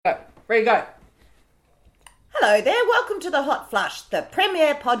Ready, go. Hello there, welcome to The Hot Flush, the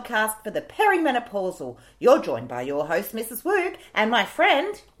premier podcast for the perimenopausal. You're joined by your host, Mrs Woog, and my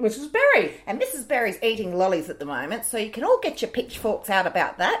friend, Mrs Berry. And Mrs Berry's eating lollies at the moment, so you can all get your pitchforks out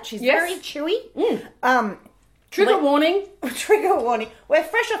about that. She's very chewy. Trigger warning. Trigger warning. We're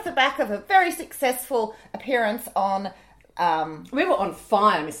fresh off the back of a very successful appearance on... we were on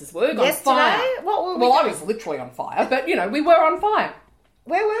fire, Mrs Woog. Yesterday? On fire. What were we Well, I doing? was literally on fire, but, we were on fire.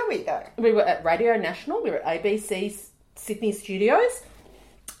 Where were we, though? We were at Radio National. We were at ABC Sydney Studios,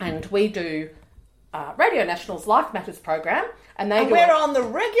 and we do Radio National's Life Matters program. And we're on the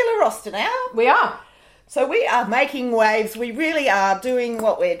regular roster now. We are. So we are making waves. We really are doing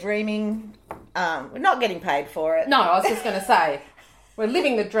what we're dreaming. We're not getting paid for it. No, I was just going to say, we're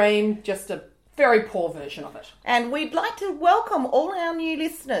living the dream, just a very poor version of it. And we'd like to welcome all our new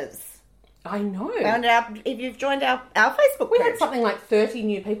listeners. I know. And if you've joined our Facebook page. We had something like 30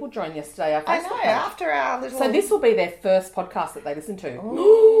 new people join yesterday, our Facebook page. After our little... So this will be their first podcast that they listen to.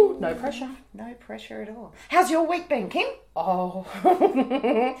 Ooh. No pressure. No pressure at all. How's your week been, Kim? Oh,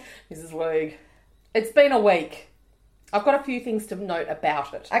 Mrs Woog. It's been a week. I've got a few things to note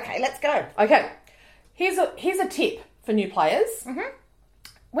about it. Okay, let's go. Okay. Here's a tip for new players. Mm-hmm.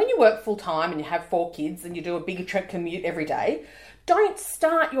 When you work full time and you have 4 kids and you do a big commute every day, don't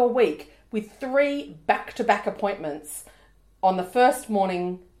start your week with 3 back-to-back appointments on the first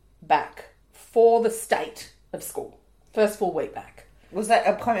morning back for the state of school. First full week back. Was that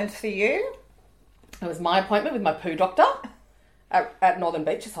appointment for you? It was my appointment with my poo doctor at Northern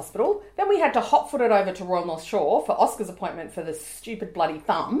Beaches Hospital. Then we had to hot-foot it over to Royal North Shore for Oscar's appointment for the stupid bloody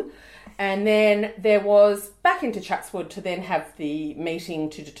thumb. And then there was back into Chatswood to then have the meeting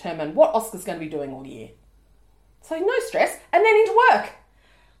to determine what Oscar's going to be doing all year. So no stress. And then into work.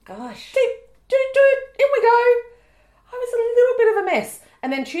 Gosh. Do, in we go. I was a little bit of a mess.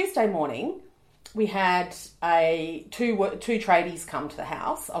 And then Tuesday morning, we had two tradies come to the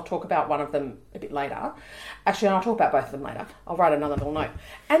house. I'll talk about one of them a bit later. Actually, I'll talk about both of them later. I'll write another little note.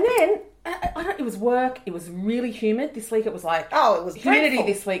 And then, it was work. It was really humid. This week it was like... Oh, it was humidity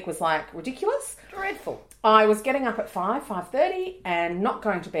dreadful. This week was like ridiculous. Dreadful. I was getting up at 5:30 and not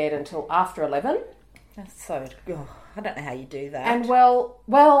going to bed until after 11. That's so... Oh, I don't know how you do that. And well,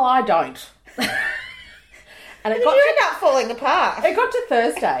 I don't. And you end up falling apart. It got to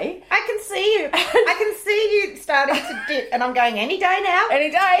Thursday. I can see you. I can see you starting to dip, and I'm going any day now. Any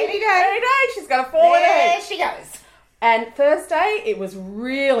day. She's going to fall in. There she goes. And Thursday, it was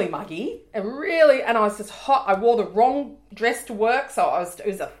really muggy and I was just hot. I wore the wrong dress to work, so it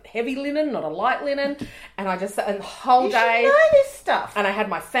was a heavy linen, not a light linen. And and the whole day. You should know this stuff. And I had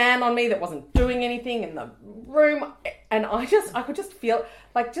my fan on me that wasn't doing anything in the room. And I could just feel,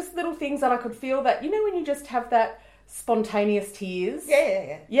 like, just little things that I could feel that, when you just have that spontaneous tears.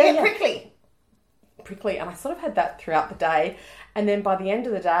 Yeah, prickly. And I sort of had that throughout the day. And then by the end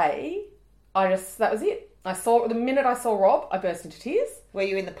of the day, that was it. The minute I saw Rob, I burst into tears. Were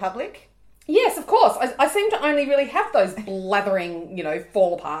you in the public? Yes, of course. I seem to only really have those blathering,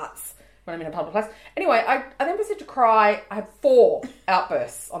 fall aparts when I'm in a public place. Anyway, I then proceeded to cry. I had 4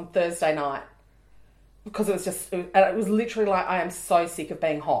 outbursts on Thursday night because it was literally like, I am so sick of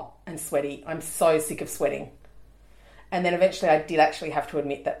being hot and sweaty. I'm so sick of sweating. And then eventually I did actually have to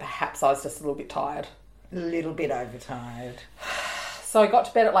admit that perhaps I was just a little bit tired. A little bit overtired. So I got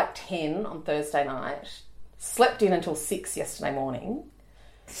to bed at like 10 on Thursday night. Slept in until 6 yesterday morning.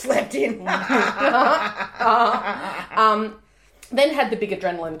 Slept in. Then had the big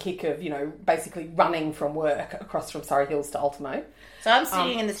adrenaline kick of, basically running from work across from Surrey Hills to Ultimo. So I'm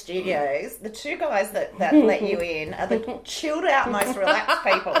sitting in the studios. The 2 guys that let you in are the chilled out, most relaxed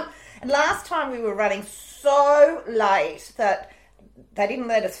people. And last time we were running so late that they didn't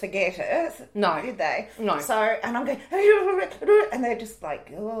let us forget it. No. Did they? No. So, and I'm going, and they're just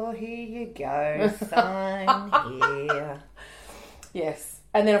like, oh, here you go, sign here. Yes.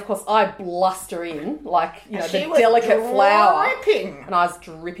 And then, of course, I bluster in like, the was delicate flower. Dripping. And I was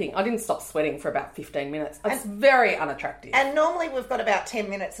dripping. I didn't stop sweating for about 15 minutes. It's very unattractive. And normally we've got about 10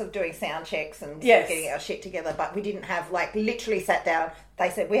 minutes of doing sound checks and getting our shit together, but we didn't have, literally sat down.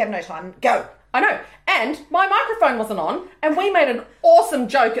 They said, we have no time. Go. I know. And my microphone wasn't on, and we made an awesome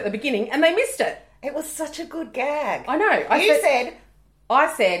joke at the beginning, and they missed it. It was such a good gag. I know. I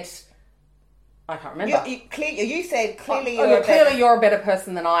said... I can't remember. You said, clearly you're a better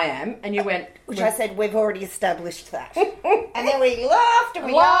person than I am. And you went... Which I said, we've already established that. And then we laughed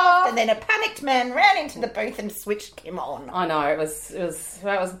and laughed. And then a panicked man ran into the booth and switched Kim on. I know.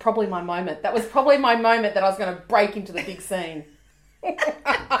 That was probably my moment. That was probably my moment that I was going to break into the big scene. We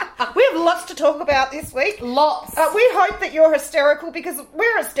have lots to talk about this week. Lots. We hope that you're hysterical because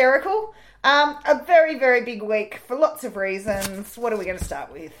we're hysterical. A very, very big week for lots of reasons. What are we going to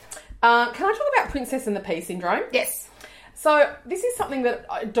start with? Can I talk about Princess and the Pea syndrome? Yes. So this is something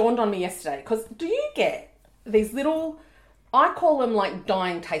that dawned on me yesterday, because do you get these little, I call them like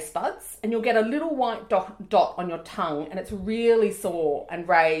dying taste buds, and you'll get a little white dot on your tongue, and it's really sore and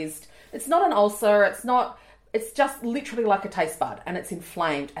raised. It's not an ulcer, it's just literally like a taste bud, and it's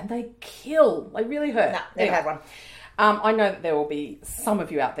inflamed, and they kill. They really hurt. No, never had one. I know that there will be some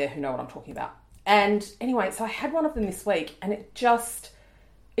of you out there who know what I'm talking about. And anyway, so I had one of them this week, and it just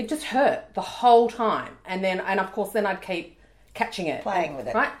hurt the whole time. And of course, then I'd keep catching it. Playing with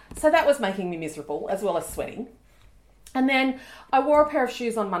it. Right? So that was making me miserable, as well as sweating. And then I wore a pair of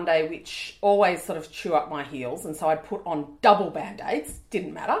shoes on Monday, which always sort of chew up my heels. And so I'd put on double Band-Aids.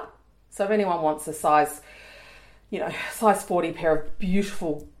 Didn't matter. So if anyone wants a size 40 pair of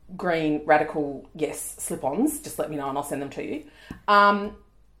beautiful green Radical slip-ons, just let me know and I'll send them to you.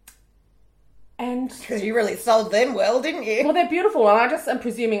 And Because you really sold them well, didn't you? well, they're beautiful, and I just am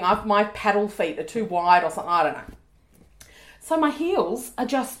presuming my paddle feet are too wide or something. I don't know. So my heels are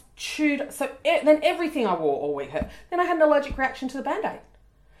just chewed. So then everything I wore all week hurt. Then I had an allergic reaction to the Band-Aid.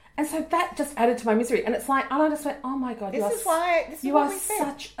 And so that just added to my misery. And it's like, and I just went, oh my God, you are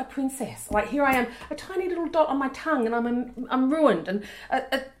such a princess. Like, here I am, a tiny little dot on my tongue, and I'm ruined. And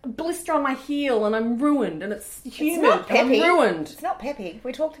a blister on my heel, and I'm ruined. And it's humid, not peppy. and I'm ruined. It's not peppy.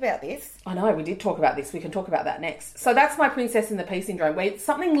 We talked about this. I know, we did talk about this. We can talk about that next. So that's my Princess and the Pea syndrome, where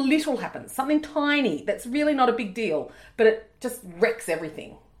something little happens, something tiny that's really not a big deal, but it just wrecks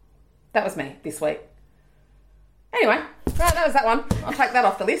everything. That was me this week. Anyway, right, that was that one. I'll take that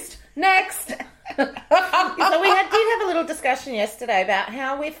off the list. Next! So we did have a little discussion yesterday about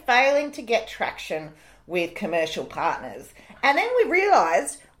how we're failing to get traction with commercial partners. And then we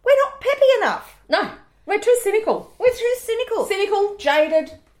realised we're not peppy enough. No, we're too cynical. We're too cynical. Cynical,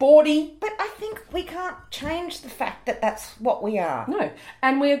 jaded, bawdy. But I think we can't change the fact that that's what we are. No,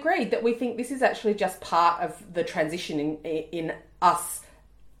 and we agreed that we think this is actually just part of the transition in us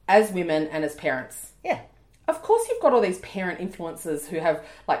as women and as parents. Yeah. Of course you've got all these parent influencers who have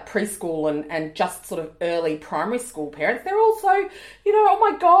like preschool and just sort of early primary school parents. They're also, oh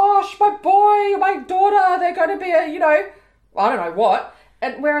my gosh, my boy, my daughter, they're going to be I don't know what.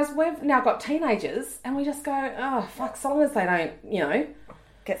 And whereas we've now got teenagers and we just go, oh, fuck, so long as they don't,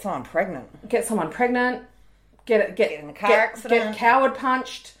 Get someone pregnant. Get in a car accident. Get coward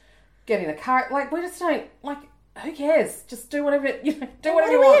punched, get in a car. Like, we just don't, like, who cares? Just do whatever, do whatever you want. What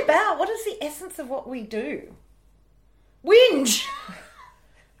are we about? What is the essence of what we do? Whinge!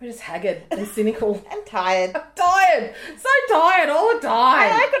 We're just haggard and cynical. And tired. I'm tired. So tired all the time.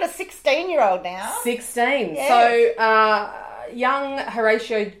 And I've got a 16-year-old now. 16. Yes. So, young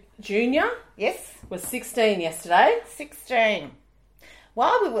Horatio Jr. Yes. Was 16 yesterday. 16.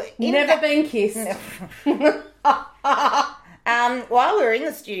 While we were in been kissed. While we were in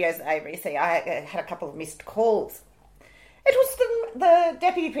the studios at ABC, I had a couple of missed calls. It was the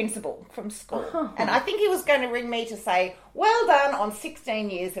deputy principal from school. And I think he was going to ring me to say, well done on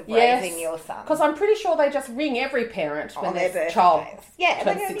 16 years of raising your son. Because I'm pretty sure they just ring every parent when their child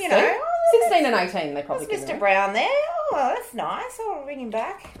turns 16. 16 and 18 they probably Mr. Brown there. Oh, well, that's nice. I'll ring him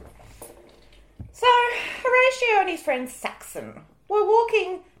back. So, Horatio and his friend Saxon were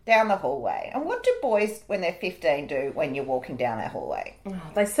walking down the hallway. And what do boys, when they're 15, do when you're walking down that hallway? Oh,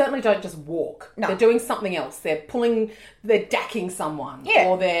 they certainly don't just walk. No. They're doing something else. They're dacking someone. Yeah.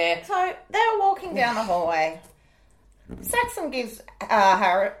 Or they're... So they're walking down the hallway. Saxon gives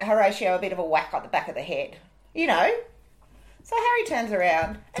Horatio a bit of a whack on the back of the head. So Harry turns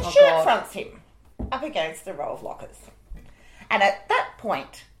around and shirt fronts him up against the row of lockers. And at that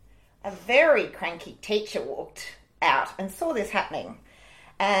point, a very cranky teacher walked out and saw this happening.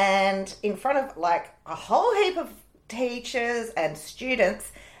 And in front of, a whole heap of teachers and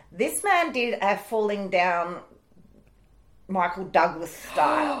students, this man did a falling down Michael Douglas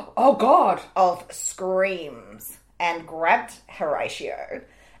style. Oh, God. Of screams and grabbed Horatio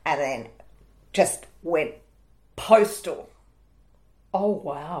and then just went postal. Oh,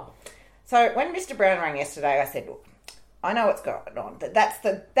 wow. So when Mr. Brown rang yesterday, I said, look, I know what's going on. That's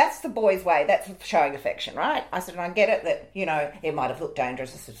the boy's way. That's showing affection, right? I said, and I get it that, it might have looked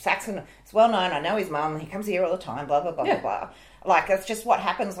dangerous. I said, Saxon, it's well known. I know his mum. He comes here all the time, blah, blah, blah, blah, blah. That's just what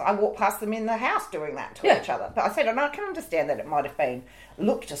happens. I walk past them in the house doing that to each other. But I said, and I can understand that it might have been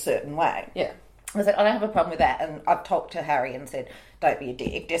looked a certain way. Yeah. I said, I don't have a problem with that. And I've talked to Harry and said, don't be a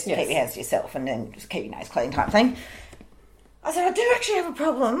dick. Just keep your hands to yourself and then just keep your nose clean type thing. I said, I do actually have a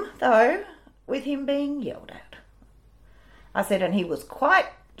problem, though, with him being yelled at. I said, and he was quite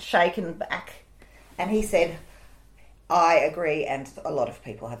shaken back. And he said, I agree, and a lot of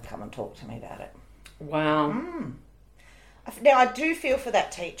people have come and talked to me about it. Wow. Now, I do feel for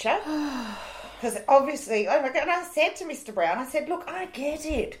that teacher. Because obviously, oh my God, and I said to Mr. Brown, I said, look, I get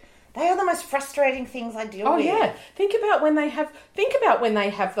it. They are the most frustrating things I deal with. Oh, yeah. Think about when they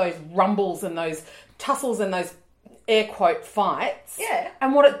have those rumbles and those tussles and those air quote fights. Yeah.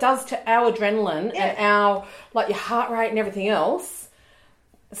 And what it does to our adrenaline and our, like, your heart rate and everything else.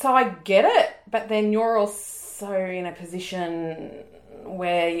 So I get it. But then you're also in a position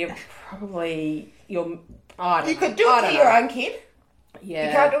where you're probably, I don't know. You could do it to your own kid. Yeah.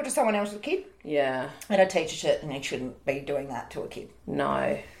 You can't do it to someone else's kid. Yeah. And a teacher shouldn't be doing that to a kid.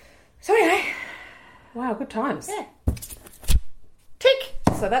 No. So anyway. Wow, good times. Yeah. Tick.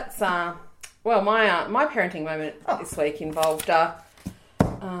 So that's, my parenting moment this week involved a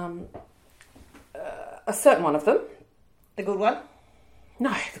certain one of them. The good one?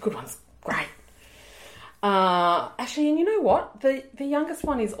 No, the good one's great. Actually, and you know what? The youngest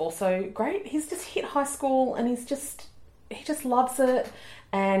one is also great. He's just hit high school and he just loves it,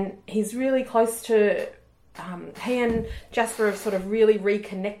 and he's really close to, he and Jasper have sort of really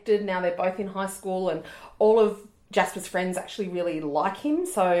reconnected. Now they're both in high school, and all of Jasper's friends actually really like him,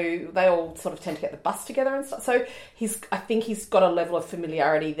 so they all sort of tend to get the bus together and stuff. So I think he's got a level of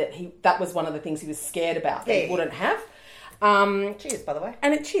familiarity that was one of the things he was scared about that he wouldn't have. Cheers, by the way.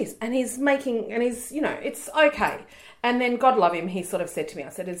 Cheers. And he's it's okay. And then, God love him, he sort of said to me, I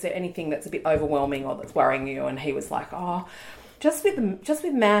said, is there anything that's a bit overwhelming or that's worrying you? And he was like, just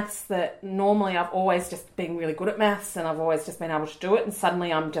with maths, that normally I've always just been really good at maths and I've always just been able to do it, and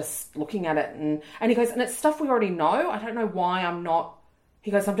suddenly I'm just looking at it and he goes, and it's stuff we already know. I don't know why I'm not,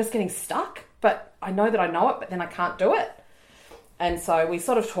 he goes, I'm just getting stuck, but I know that I know it, but then I can't do it. And so we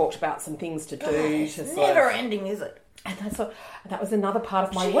sort of talked about some things to do. It's never ending, is it? And that was another part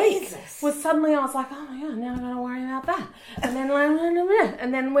of my week. Was suddenly I was like, oh my God, now I'm going to worry about that. And then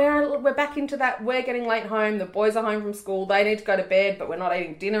we're back into that. We're getting late home. The boys are home from school. They need to go to bed, but we're not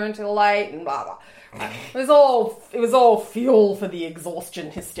eating dinner until late, and blah blah. It was all fuel for the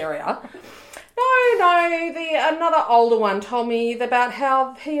exhaustion hysteria. Another older one told me about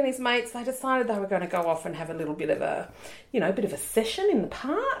how he and his mates, they decided they were going to go off and have a little bit of a session in the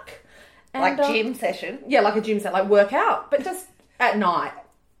park. And, like gym session? Yeah, like a gym session, like workout, but just at night,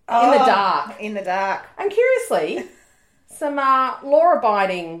 in the dark. In the dark. And curiously, some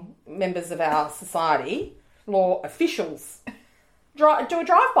law-abiding members of our society, law officials, do a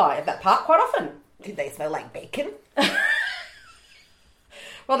drive-by at that park quite often. Did they smell like bacon?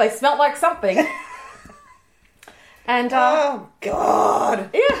 Well, they smelt like something. And oh, God.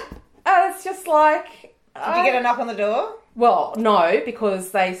 Yeah. And it's just like... Did you get a knock on the door? Well, no,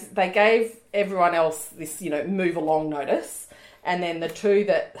 because they gave everyone else this, move along notice. And then the two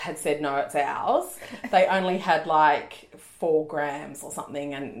that had said, no, it's ours, they only had like 4 grams or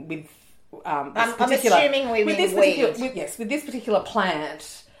something. And with I'm assuming we mean weed. With this particular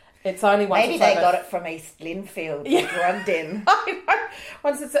plant, it's only once. Maybe they got it from East Linfield, the drug den. I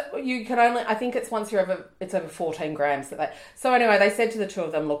know. I think it's once it's over 14 grams that they. So anyway, they said to the two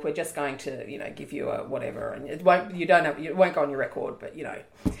of them, look, we're just going to, give you a whatever, and it won't go on your record, but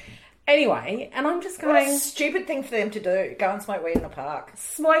Anyway, and I'm just going... What a stupid thing for them to do. Go and smoke weed in a park.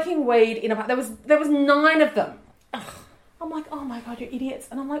 Smoking weed in a park. There was 9 of them. Ugh. I'm like, oh my God, you're idiots.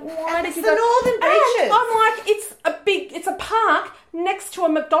 And I'm like, why did you go... It's the Northern Beaches. I'm like, it's a park next to a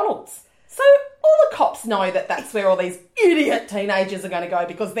McDonald's. So all the cops know that that's where all these idiot teenagers are going to go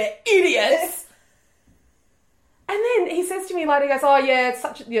because they're idiots. And then he says to me later, he goes, oh yeah, it's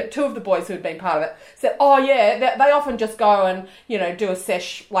such... 2 of the boys who had been part of it said, oh yeah, they often just go and, do a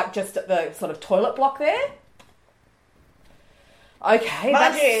sesh, like just at the sort of toilet block there. Okay,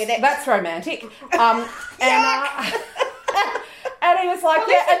 that's romantic. And he was like,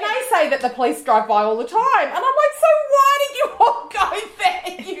 yeah, and they say that the police drive by all the time. And I'm like, so why did you all go there,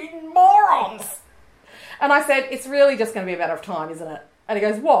 you morons? And I said, it's really just going to be a matter of time, isn't it? And he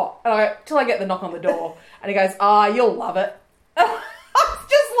goes, what? And I go, till I get the knock on the door. And he goes, you'll love it. And I was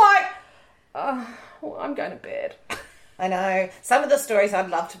just like, well, I'm going to bed. I know. Some of the stories I'd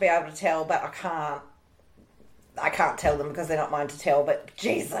love to be able to tell, but I can't. I can't tell them because they're not mine to tell, but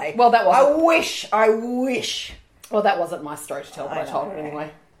geez, Well, that wasn't... I wish. Well, that wasn't my story to tell, but I told it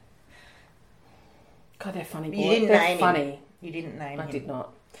anyway. God, they're funny, boys. You didn't they're name funny. Him. You didn't name him. I did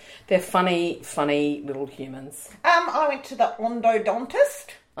not. They're funny, funny little humans. I went to the endodontist.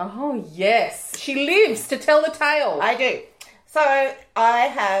 Oh, yes. She lives to tell the tale. I do. So I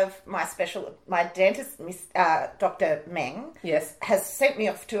have my dentist, Miss Dr. Meng, yes, has sent me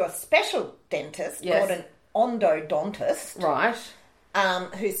off to a special dentist called an endodontist. Right.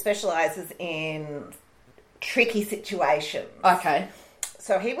 Who specialises in tricky situations. Okay.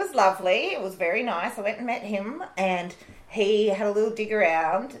 So he was lovely. It was very nice. I went and met him, and he had a little dig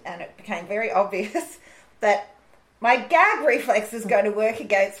around, and it became very obvious that my gag reflex is going to work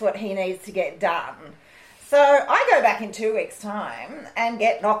against what he needs to get done. So I go back in 2 weeks' time and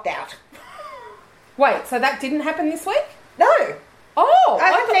get knocked out. Wait, so that didn't happen this week? No. Oh!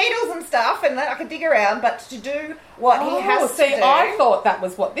 I have needles and stuff, and I can dig around, but to do what he has to do... I thought that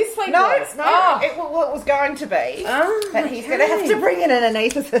was what this week was. No, it was going to be. But he's going to have to bring in an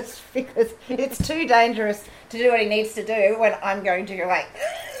anaesthetist because it's too dangerous to do what he needs to do when I'm going to, like...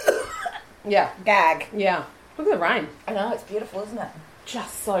 gag. Yeah. Look at the rain. I know, it's beautiful, isn't it?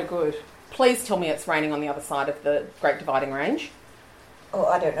 Just so good. Please tell me it's raining on the other side of the Great Dividing Range. Oh,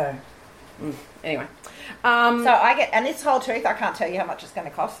 I don't know. Anyway. So I get... And this whole tooth, I can't tell you how much it's going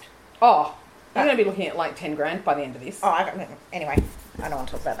to cost. Oh, you're going to be looking at like 10 grand by the end of this. Anyway, I don't want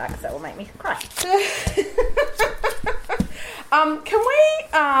to talk about that because that will make me cry.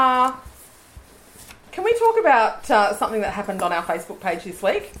 Can we talk about something that happened on our Facebook page this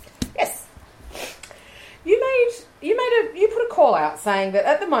week? Yes. You put a call out saying that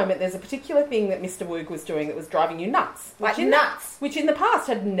at the moment there's a particular thing that Mr. Woog was doing that was driving you nuts. Which in the past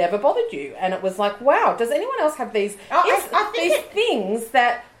had never bothered you. And it was like, wow, does anyone else have these things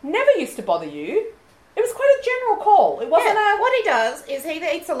that never used to bother you? It was quite a general call. It wasn't what he does is he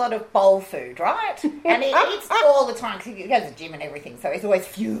eats a lot of bowl food, right? And he eats all the time because he goes to the gym and everything, so he's always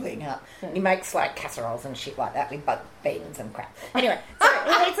fueling up. He makes like casseroles and shit like that with beans and crap. Anyway, so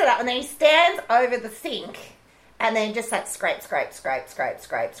he eats it up and then he stands over the sink and then just like scrape,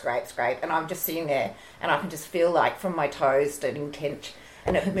 and I'm just sitting there and I can just feel like from my toes getting tension,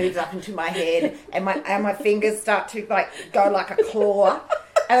 and it moves up into my head and my fingers start to like go like a claw.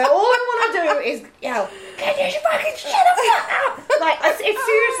 And all I want to do is yell, "Can you fucking shut up!" Like it's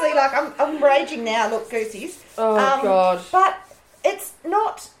seriously like I'm raging now. Look, goosies. Oh God! But it's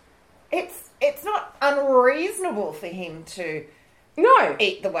not unreasonable for him to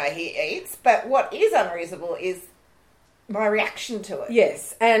eat the way he eats. But what is unreasonable is my reaction to it.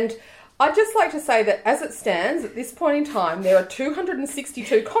 Yes, and I'd just like to say that as it stands at this point in time, there are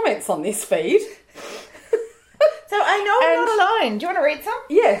 262 comments on this feed. So I know I'm not alone. Do you want to read some?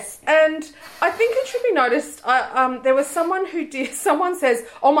 Yes, and I think it should be noticed, there was someone someone says,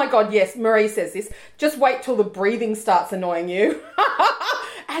 oh my God, yes, Marie says this, just wait till the breathing starts annoying you.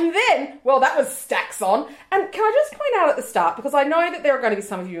 And then, well, that was stacks on. And can I just point out at the start, because I know that there are going to be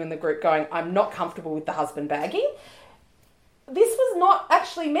some of you in the group going, I'm not comfortable with the husband bagging. This was not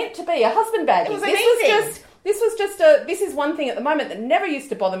actually meant to be a husband bagging. It was amazing. This is one thing at the moment that never used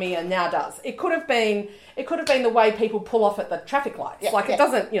to bother me and now does. It could have been the way people pull off at the traffic lights. It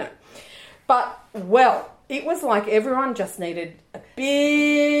doesn't, But, well, it was like everyone just needed a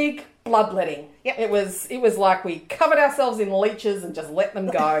big bloodletting. Yep. It was like we covered ourselves in leeches and just let them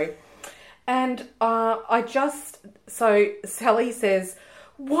go. And so Sally says,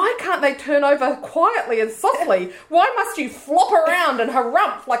 why can't they turn over quietly and softly? Why must you flop around and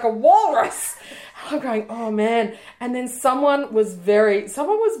harumph like a walrus? I'm going, oh man. And then someone was very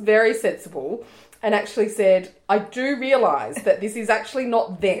sensible and actually said, I do realise that this is actually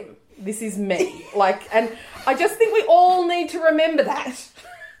not them. This is me. And I just think we all need to remember that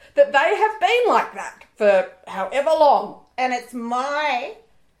they have been like that for however long. And it's my...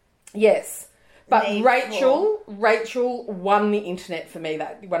 Yes. But Rachel won the internet for me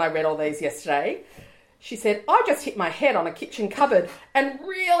that when I read all these yesterday. She said, I just hit my head on a kitchen cupboard and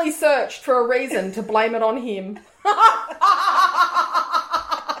really searched for a reason to blame it on him.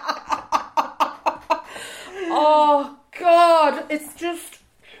 Oh, God.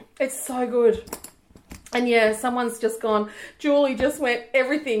 It's so good. And yeah, someone's just gone, Julie just went,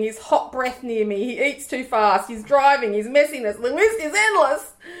 everything is hot breath near me. He eats too fast. He's driving. His messiness. The list is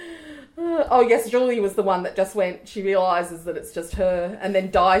endless. Oh, yes, Julie was the one that just went, she realises that it's just her. And then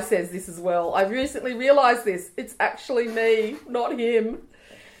Di says this as well. I recently realised this. It's actually me, not him.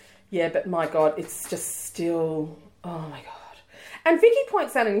 Yeah, but my God, it's just still, oh my God. And Vicky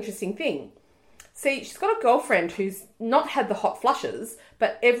points out an interesting thing. See, she's got a girlfriend who's not had the hot flushes,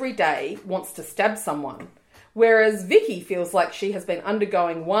 but every day wants to stab someone. Whereas Vicky feels like she has been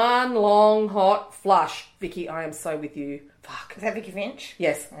undergoing one long hot flush. Vicky, I am so with you. Fuck. Is that Vicky Finch?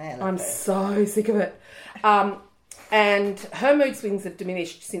 Yes. I'm so sick of it. And her mood swings have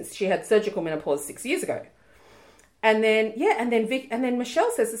diminished since she had surgical menopause 6 years ago. And then Michelle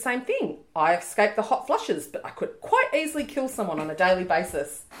says the same thing. I escaped the hot flushes, but I could quite easily kill someone on a daily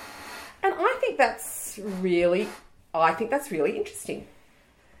basis. And I think that's really interesting.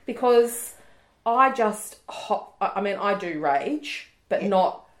 Because I just, I mean, I do rage, but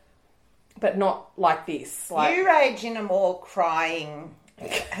not like this. Like, you rage in a more crying,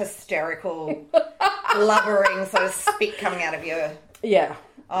 hysterical, blubbering sort of spit coming out of your... Yeah.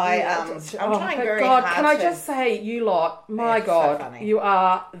 I'm trying very God, hard can I to... just say, you lot, my It's so God, funny. you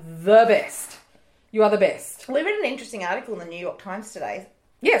are the best. You are the best. We read an interesting article in the New York Times today.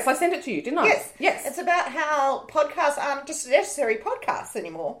 Yes, I sent it to you, didn't I? Yes. Yes. It's about how podcasts aren't just necessary podcasts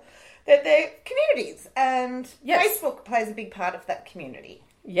anymore. That they're communities. And Yes. Facebook plays a big part of that community.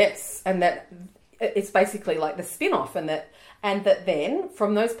 Yes, and that it's basically like the spin-off, and that then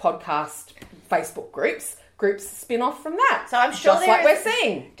from those podcast Facebook groups spin off from that. So I'm sure just like we're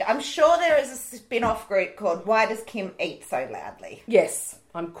seeing. I'm sure there is a spin-off group called Why Does Kim Eat So Loudly? Yes,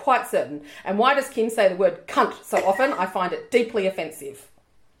 I'm quite certain. And why does Kim say the word cunt so often? I find it deeply offensive.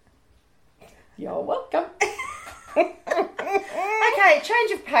 You're welcome. Okay,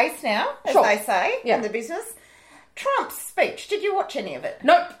 change of pace now, as Sure. they say Yeah. in the business. Trump's speech. Did you watch any of it?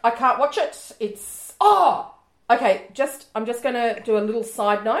 Nope, I can't watch it. Okay, I'm just going to do a little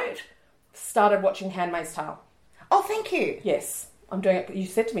side note. Started watching Handmaid's Tale. Oh, thank you. Yes, I'm doing it. You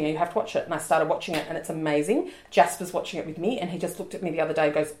said to me, you have to watch it. And I started watching it and it's amazing. Jasper's watching it with me and he just looked at me the other day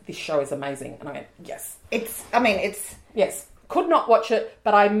and goes, this show is amazing. And I went, yes. It's... Yes. Could not watch it,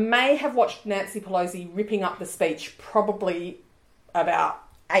 but I may have watched Nancy Pelosi ripping up the speech probably about...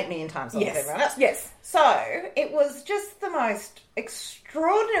 8 million times on everyone else. Yes. So, it was just the most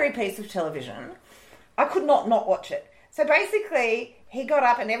extraordinary piece of television. I could not watch it. So basically, he got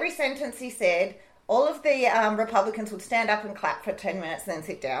up and every sentence he said, all of the Republicans would stand up and clap for 10 minutes and then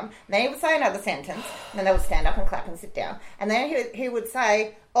sit down. And then he would say another sentence, and then they would stand up and clap and sit down. And then he would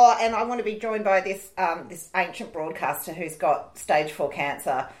say, oh, and I want to be joined by this ancient broadcaster who's got stage 4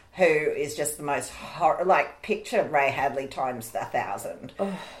 cancer, who is just the most picture Ray Hadley times 1,000.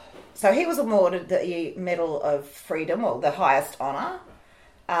 Oh. So he was awarded the Medal of Freedom, or the highest honour.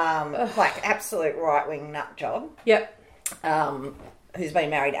 Absolute right-wing nut job. Yep. Who's been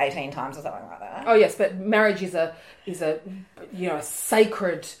married 18 times or something like that. Oh yes, but marriage is a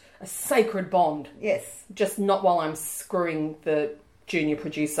sacred bond. Yes. Just not while I'm screwing the junior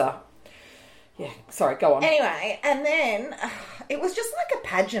producer. Yeah, sorry, go on. Anyway, and then it was just like a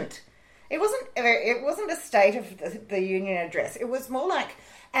pageant. It wasn't a State of the Union address. It was more like,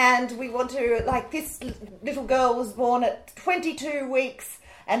 and we want to, like, this little girl was born at 22 weeks,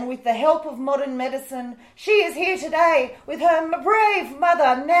 and with the help of modern medicine, she is here today with her brave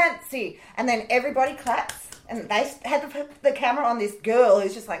mother, Nancy. And then everybody claps. And they had the camera on this girl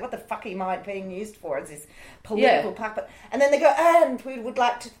who's just like, what the fuck am I being used for as this political puppet? And then they go, and we would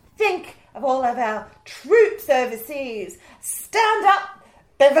like to think of all of our troops overseas. Stand up,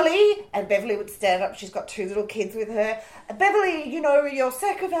 Beverly. And Beverly would stand up. She's got 2 little kids with her. Beverly, your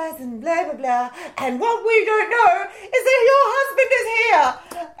sacrifice and blah, blah, blah. And what we don't know is that your husband is here.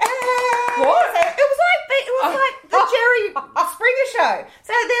 What? So it was like the Jerry Springer show.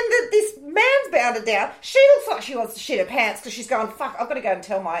 So then this man's bounded down. She looks like she wants to shit her pants because she's going, fuck, I've got to go and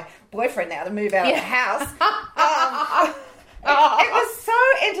tell my boyfriend now to move out of the house. It was so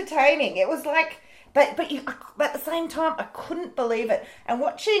entertaining. It was like... But at the same time, I couldn't believe it. And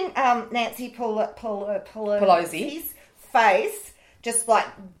watching Nancy Pelosi's face, just like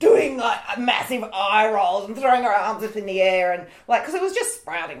doing like massive eye rolls and throwing her arms up in the air, and like, because it was just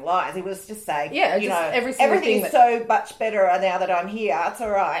sprouting lies. He was just saying, everything is so much better now that I'm here. It's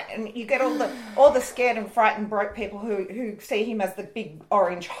all right. And you get all the scared and frightened broke people who see him as the big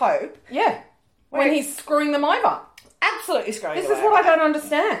orange hope. Yeah, when he's screwing them over. Absolutely screwing This them is over. what I don't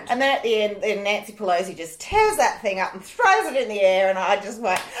understand. And then at the end, then Nancy Pelosi just tears that thing up and throws it in the air, and I just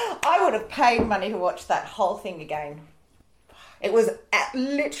went, I would have paid money to watch that whole thing again. It was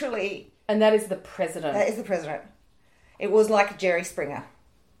literally... And that is the president. That is the president. It was like Jerry Springer.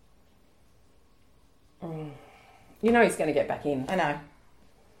 You know he's going to get back in. I know.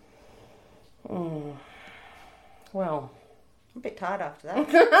 Well... I'm a bit tired after that.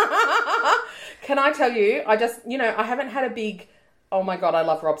 Can I tell you, I just, I haven't had a big, oh my God, I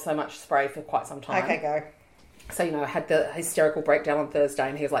love Rob so much spray for quite some time. Okay, go. So, I had the hysterical breakdown on Thursday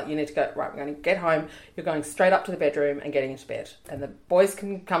and he was like, you need to go, right, we're going to get home. You're going straight up to the bedroom and getting into bed. And the boys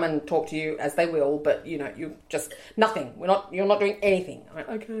can come and talk to you as they will, but, you just, nothing. You're not doing anything. I went,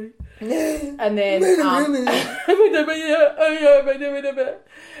 okay. And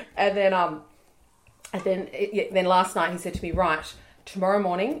then, then last night he said to me, right, tomorrow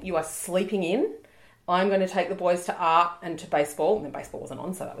morning you are sleeping in. I'm going to take the boys to art and to baseball. And then baseball wasn't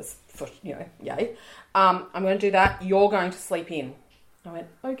on, so that was, yay. I'm going to do that. You're going to sleep in. I went,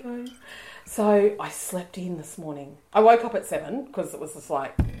 okay. So I slept in this morning. I woke up at 7 because it was just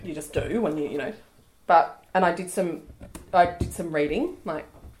like you just do when you know. And I did some reading, like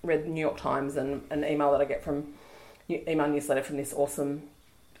read the New York Times and an email that I get from email newsletter from this awesome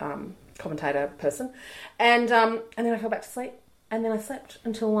commentator person, and then I fell back to sleep, and then I slept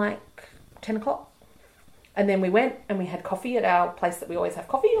until like 10 o'clock, and then we went and we had coffee at our place that we always have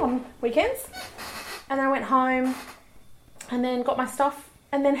coffee on weekends, and then I went home, and then got my stuff,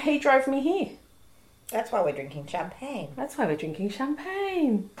 and then he drove me here. That's why we're drinking champagne.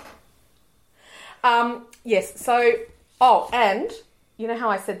 Yes. So, and you know how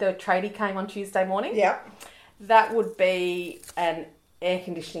I said the tradie came on Tuesday morning? Yeah. That would be an air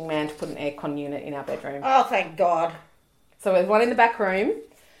conditioning man to put an aircon unit in our bedroom. Oh, thank God. So there's one in the back room,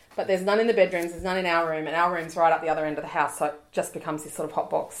 but there's none in the bedrooms, there's none in our room, and our room's right up the other end of the house, so it just becomes this sort of hot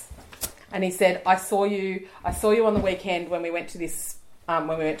box. And he said, I saw you on the weekend when we went to this,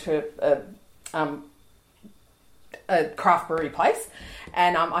 a craft brewery place,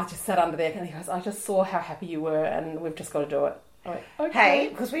 and I just sat under there, and he goes, I just saw how happy you were, and we've just got to do it. I went, okay. Hey,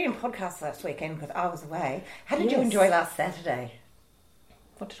 because we didn't podcast last weekend because I was away. How did you enjoy last Saturday?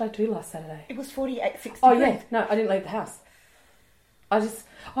 What did I do last Saturday? It was 48, 60 Oh, degrees. yeah. No, I didn't leave the house. I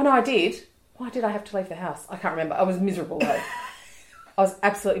did. Why did I have to leave the house? I can't remember. I was miserable, though. I was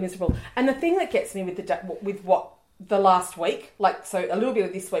absolutely miserable. And the thing that gets me with the last week, like, so a little bit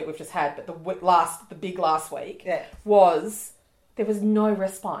of this week we've just had, but the big last week was there was no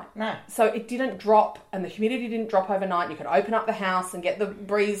respite. No. So it didn't drop, and the humidity didn't drop overnight. You could open up the house and get the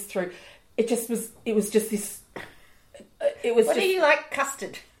breeze through. It was just this... What do you like?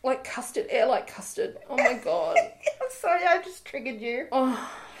 Custard? Like custard, air like custard. Oh my God. I'm sorry, I just triggered you.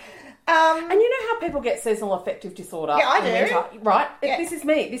 Oh. And you know how people get seasonal affective disorder? Yeah, I do. Winter, right? Yeah. This is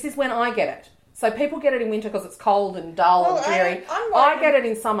me. This is when I get it. So people get it in winter because it's cold and dull and dreary. I get it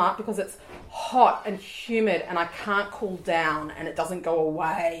in summer because it's hot and humid and I can't cool down and it doesn't go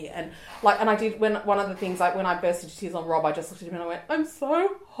away. And I did when one of the things, like when I burst into tears on Rob, I just looked at him and I went, I'm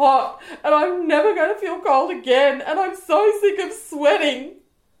so hot and I'm never going to feel cold again and I'm so sick of sweating.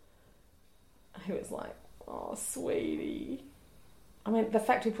 He was like, oh, sweetie. I mean, the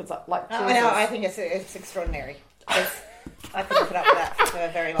fact he puts up, like, Jesus. I know, I think it's extraordinary. I couldn't put up with that for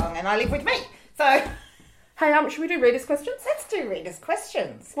very long, and I live with me. So, hey, should we do readers' questions? Let's do readers'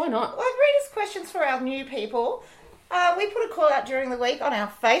 questions. Why not? Well, readers' questions for our new people. We put a call out during the week on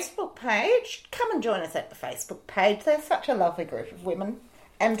our Facebook page. Come and join us at the Facebook page. They're such a lovely group of women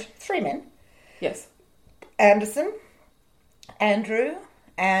and 3 men. Yes. Anderson, Andrew,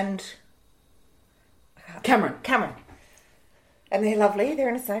 and... Cameron. And they're lovely. They're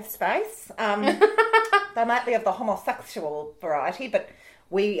in a safe space. They might be of the homosexual variety, but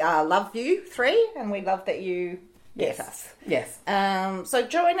we love you 3, and we love that you get us. Yes. So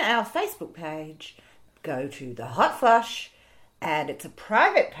join our Facebook page. Go to the Hot Flush, and it's a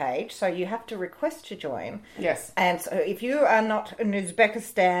private page, so you have to request to join. Yes. And so if you are not an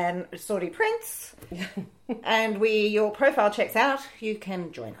Uzbekistan Saudi prince, and your profile checks out, you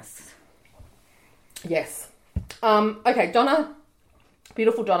can join us. Yes. Okay, Donna,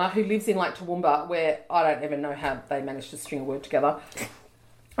 beautiful Donna, who lives in like Toowoomba, where I don't even know how they managed to string a word together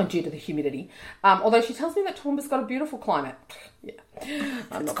due to the humidity. Although she tells me that Toowoomba's got a beautiful climate. Yeah.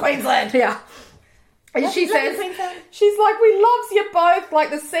 It's Queensland. Yeah. And she says, she's like, we loves you both, like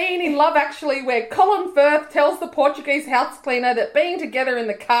the scene in Love Actually where Colin Firth tells the Portuguese house cleaner that being together in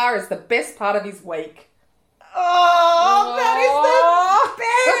the car is the best part of his week. Oh, that is the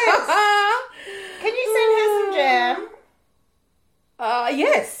best! Can you send her some jam?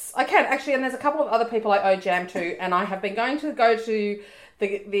 Yes, I can actually, and there's a couple of other people I owe jam to, and I have been going to go to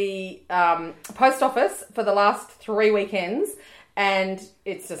the post office for the last 3 weekends, and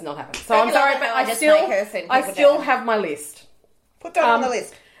it's just not happened. So I'm sorry, but I still have my list. Put that on the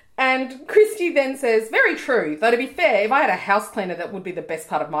list. And Christy then says, very true, though to be fair, if I had a house cleaner, that would be the best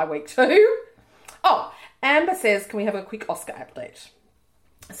part of my week too. Oh, Amber says, can we have a quick Oscar update?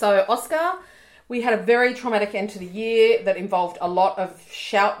 So Oscar, we had a very traumatic end to the year that involved a lot of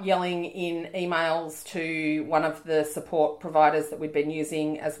shout yelling in emails to one of the support providers that we'd been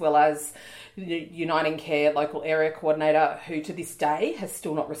using, as well as Uniting Care local area coordinator, who to this day has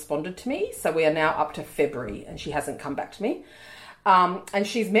still not responded to me. So we are now up to February and she hasn't come back to me. And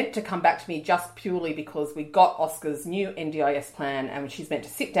she's meant to come back to me just purely because we got Oscar's new NDIS plan, and she's meant to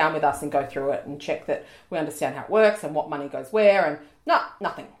sit down with us and go through it and check that we understand how it works and what money goes where, and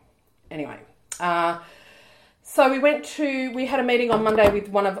nothing. Anyway, so we had a meeting on Monday with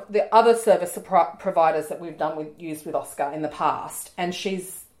one of the other service providers that we've used with Oscar in the past, and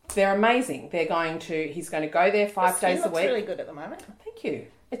she's They're amazing. He's going to go there 5 days a week. Looks really good at the moment. Thank you.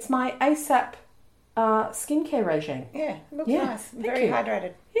 It's my ASAP skincare regime. Yeah, it looks nice. Very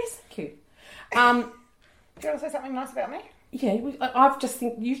hydrated. Yes, thank you. Do you want to say something nice about me? Yeah,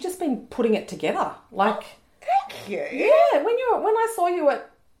 you've just been putting it together. Like, thank you. Yeah, when I saw you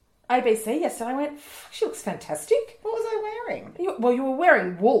at ABC yesterday, I went, she looks fantastic. What was I wearing? You were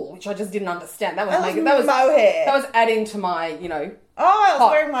wearing wool, which I just didn't understand. That was mohair. That was adding to my, Oh, I was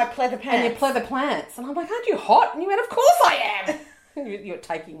wearing my pleather pants. And your pleather pants. And I'm like, aren't you hot? And you went, of course I am. You're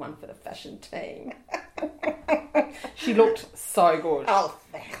taking one for the fashion team. She looked so good. Oh,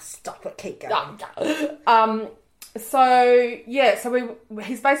 stop it. Keep going.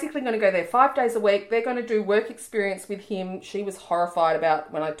 He's basically going to go there 5 days a week. They're going to do work experience with him. She was horrified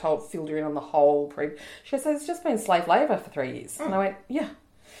about when I filled her in on the whole. She says, it's just been slave labour for 3 years. And I went, yeah.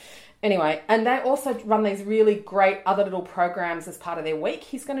 Anyway, and they also run these really great other little programs as part of their week.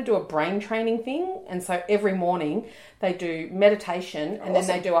 He's going to do a brain training thing. And so every morning they do meditation and then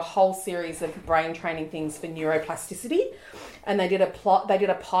they do a whole series of brain training things for neuroplasticity. And they did a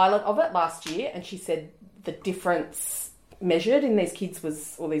pilot of it last year. And she said the difference measured in these kids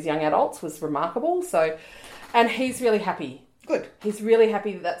these young adults was remarkable. So, and he's really happy. Good. He's really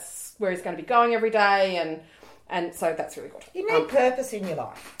happy that's where he's going to be going every day. And so that's really good. You need purpose in your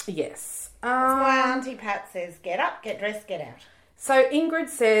life. Yes. That's why Auntie Pat says, get up, get dressed, get out. So Ingrid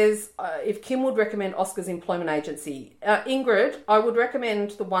says, if Kim would recommend Oscar's employment agency. Ingrid, I would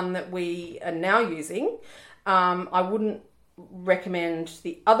recommend the one that we are now using. I wouldn't recommend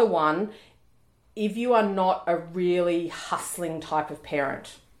the other one if you are not a really hustling type of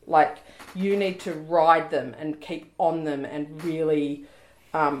parent. Like, you need to ride them and keep on them and really...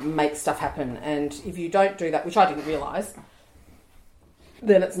 make stuff happen. And if you don't do that, which I didn't realise,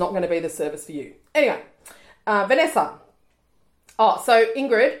 then it's not going to be the service for you. Anyway, Vanessa. So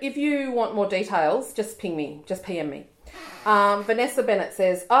Ingrid, if you want more details, just ping me, just PM me. Vanessa Bennett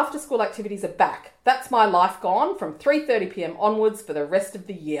says, after school activities are back. That's my life gone from 3:30pm onwards for the rest of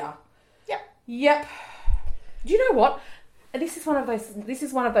the year. Yep. Do you know what? This is one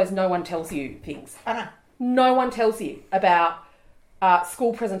of those no one tells you things. I know. No one tells you about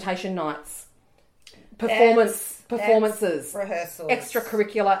school presentation nights, performances, rehearsals,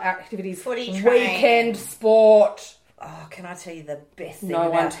 extracurricular activities, footy weekend sport. Oh, can I tell you the best thing? No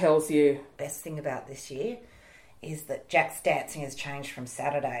one tells you. Best thing about this year is that Jack's dancing has changed from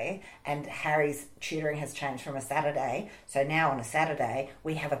Saturday and Harry's tutoring has changed from a Saturday. So now on a Saturday,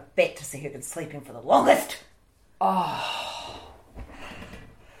 we have a bet to see who can sleep in for the longest. Oh.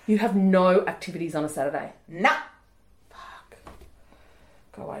 You have no activities on a Saturday? Nah.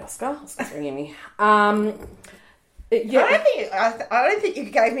 Go away, Oscar. Oscar's ringing me. I don't think you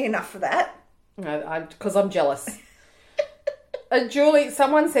gave me enough for that. No, because I'm jealous. Julie,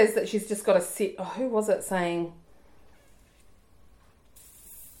 someone says that she's just got to sit. Oh, who was it saying?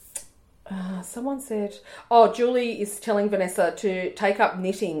 Someone said, Julie is telling Vanessa to take up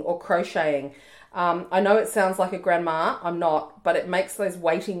knitting or crocheting. I know it sounds like a grandma, I'm not, but it makes those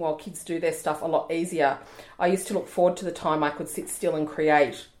waiting while kids do their stuff a lot easier. I used to look forward to the time I could sit still and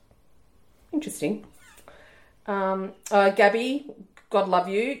create. Interesting. Gabby, God love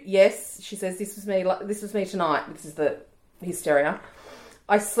you. Yes, she says, this was me tonight. This is the hysteria.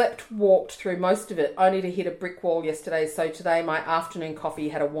 I walked through most of it, only to hit a brick wall yesterday, so today my afternoon coffee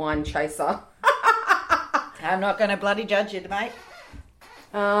had a wine chaser. I'm not going to bloody judge you, mate.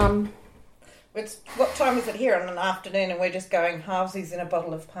 What time is it here on an afternoon and we're just going halvesies in a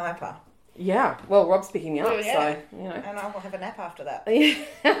bottle of Piper? Yeah, well, Rob's picking me up, so, you know. And I'll have a nap after that.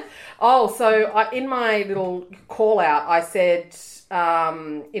 In my little call-out, I said,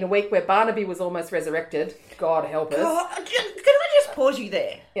 in a week where Barnaby was almost resurrected, God help us. Can I just pause you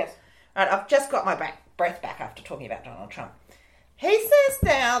there? Yes. All right, I've just got my breath back after talking about Donald Trump. He says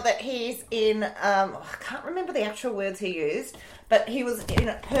now that he's in, I can't remember the actual words he used, but he was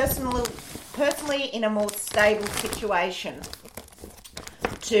in personally in a more stable situation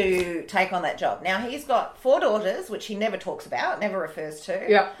to take on that job. Now, he's got 4 daughters, which he never talks about, never refers to.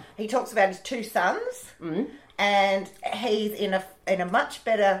 Yeah. He talks about his 2 sons, and he's in a much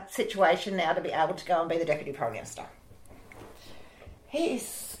better situation now to be able to go and be the Deputy Prime Minister. He is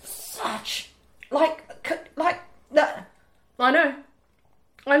such, no. I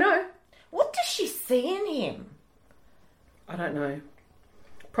know. What does she see in him? I don't know.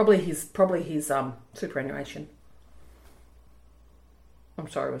 Probably his superannuation. I'm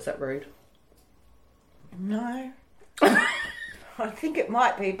sorry, was that rude? No. I think it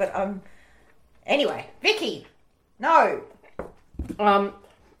might be, but anyway, Vicky. No. And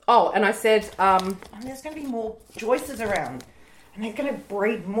I said there's going to be more Joyces around. And they're going to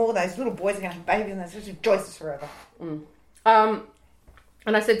breed more. Those little boys are going to have babies and they're just rejoices forever.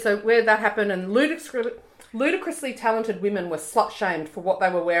 And I said, so where did that happen? And ludicrously talented women were slut-shamed for what they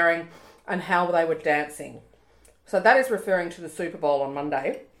were wearing and how they were dancing. So that is referring to the Super Bowl on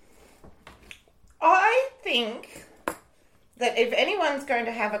Monday. I think that if anyone's going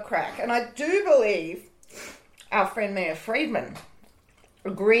to have a crack, and I do believe our friend Mia Friedman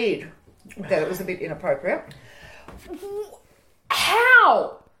agreed that it was a bit inappropriate.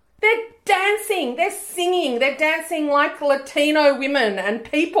 How? They're dancing, they're singing, they're dancing like Latino women and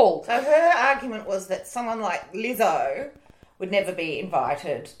people. So her argument was that someone like Lizzo would never be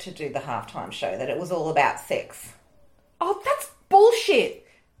invited to do the halftime show, that it was all about sex. Oh, that's bullshit.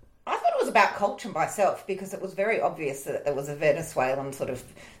 I thought it was about culture myself because it was very obvious that there was a Venezuelan sort of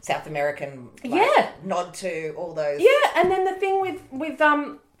South American nod to all those. Yeah, and then the thing with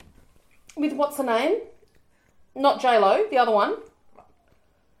what's her name? Not J-Lo, the other one.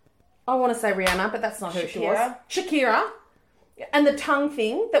 I want to say Rihanna, but that's not who she was. Shakira. And the tongue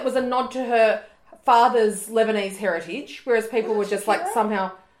thing that was a nod to her father's Lebanese heritage, whereas people were just like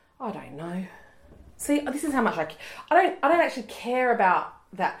somehow, I don't know. See, this is how much I don't actually care about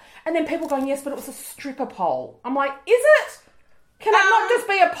that. And then people going, yes, but it was a stripper pole. I'm like, is it? Can it not just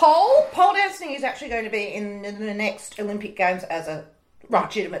be a pole? Pole dancing is actually going to be in the next Olympic Games as a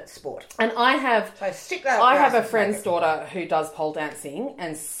legitimate sport. And I have a friend's daughter who does pole dancing,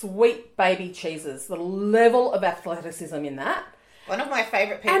 and sweet baby cheeses, the level of athleticism in that. One of my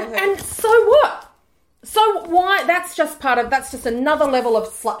favourite people. And so what? So why? That's just another level of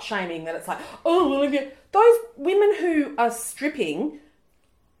slut shaming. That it's like, oh, Olivia, those women who are stripping,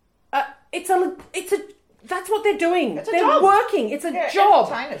 that's what they're doing. They're job. Working. It's a job.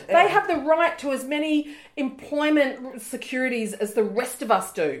 Yeah. They have the right to as many employment securities as the rest of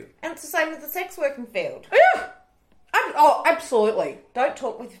us do. And it's the same with the sex working field. Yeah. Oh, absolutely. Don't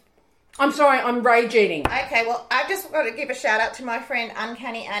talk with... I'm sorry, I'm rage eating. Okay, well, I just want to give a shout out to my friend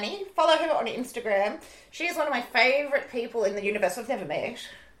Uncanny Annie. Follow her on Instagram. She is one of my favourite people in the universe. I've never met.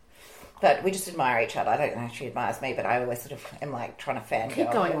 But we just admire each other. I don't know if she admires me, but I always sort of am like trying to fangirl.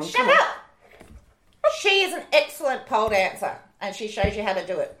 Keep going on. Shut up! She is an excellent pole dancer, and she shows you how to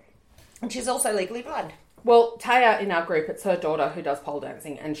do it. And she's also legally blind. Well, Taya in our group, it's her daughter who does pole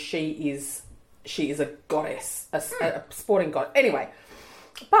dancing, and she is a goddess, a sporting god. Anyway,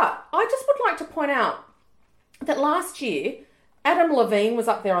 but I just would like to point out that last year, Adam Levine was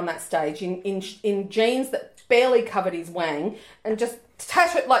up there on that stage in jeans that barely covered his wang and just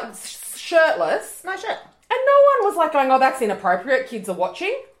tattooed, like shirtless. No shirt. And no one was like going, oh, that's inappropriate, kids are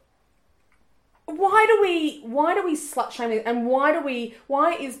watching. Why do we slut shame this? And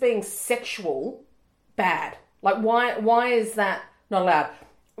why is being sexual bad? Like, why is that not allowed?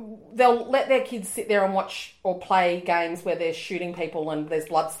 They'll let their kids sit there and watch or play games where they're shooting people and there's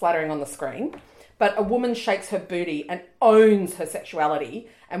blood splattering on the screen. But a woman shakes her booty and owns her sexuality,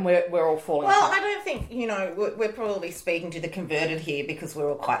 and we're all falling apart. Well, I don't think, we're probably speaking to the converted here because we're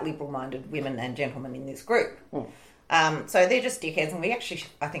all quite liberal-minded women and gentlemen in this group. So they're just dickheads, and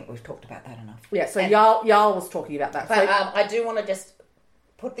I think we've talked about that enough. Yeah, so Yarl was talking about that. But I do want to just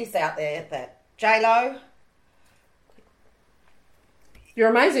put this out there that J-Lo... You're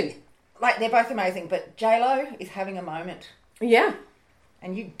amazing. Like, they're both amazing, but J-Lo is having a moment. Yeah.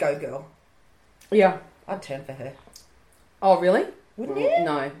 And you go, girl. Yeah. I'd turn for her. Oh, really? Wouldn't you?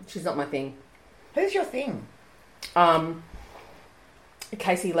 No, she's not my thing. Who's your thing?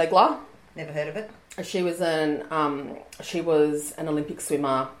 Casey Legler. Never heard of it. She was an Olympic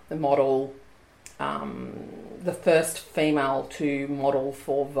swimmer, the model, the first female to model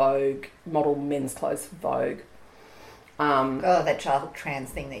for Vogue, model men's clothes for Vogue. That child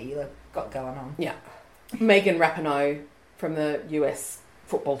trans thing that you got going on. Yeah. Megan Rapinoe from the US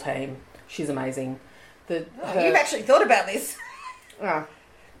football team. She's amazing. You've actually thought about this. No,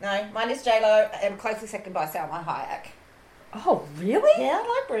 mine is J-Lo and closely second by Salma Hayek. Oh, really? Yeah,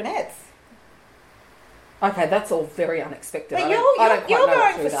 I like brunettes. Okay, that's all very unexpected. But you're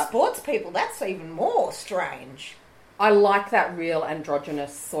going for sports people. That's even more strange. I like that real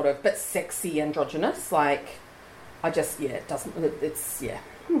androgynous sort of, but sexy androgynous. Like, it doesn't, it's, yeah.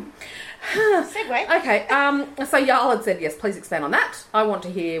 Segue. Okay, so Yarl had said, yes, please expand on that. I want to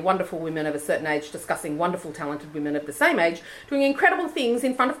hear wonderful women of a certain age discussing wonderful, talented women of the same age doing incredible things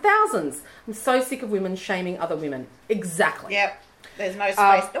in front of thousands. I'm so sick of women shaming other women. Exactly. Yep. There's no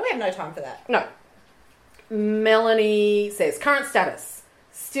space. We have no time for that. No. Melanie says, current status,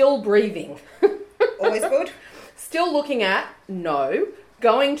 still breathing. Always good. Still looking at, no,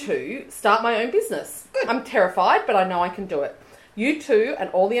 going to start my own business. Good. I'm terrified, but I know I can do it. You two and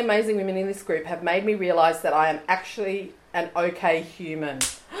all the amazing women in this group have made me realise that I am actually an okay human.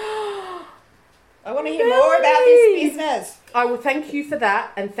 I want to hear more about this business. I will thank you for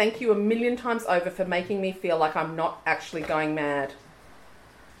that, and thank you a million times over for making me feel like I'm not actually going mad.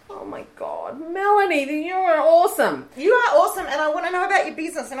 Oh my God, Melanie, you're awesome. You are awesome, and I want to know about your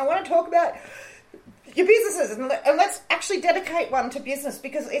business, and I want to talk about your businesses, and let's actually dedicate one to business,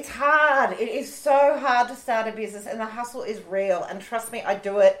 because it's hard. It is so hard to start a business, and the hustle is real. And trust me, I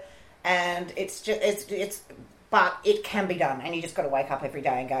do it, and but it can be done, and you just got to wake up every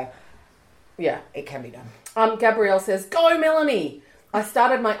day and go, yeah, it can be done. Gabrielle says, go Melanie. I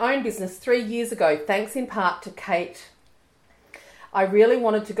started my own business 3 years ago, thanks in part to Kate. I really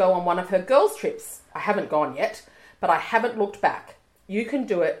wanted to go on one of her girls' trips. I haven't gone yet, but I haven't looked back. You can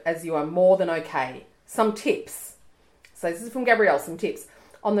do it, as you are more than okay. Some tips. So this is from Gabrielle, some tips.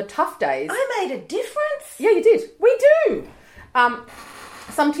 On the tough days... I made a difference? Yeah, you did. We do.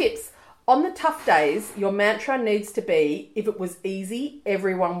 Some tips. On the tough days, your mantra needs to be, if it was easy,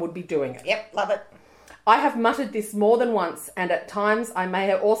 everyone would be doing it. Yep, love it. I have muttered this more than once, and at times I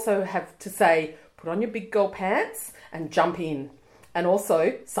may also have to say, put on your big girl pants and jump in. And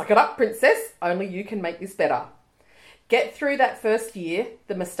also, suck it up, princess. Only you can make this better. Get through that first year.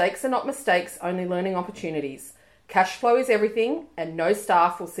 The mistakes are not mistakes, only learning opportunities. Cash flow is everything, and no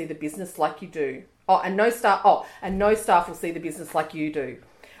staff will see the business like you do. And no staff will see the business like you do.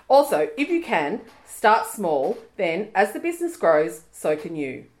 Also, if you can, start small, then as the business grows, so can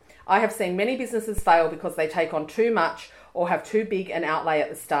you. I have seen many businesses fail because they take on too much or have too big an outlay at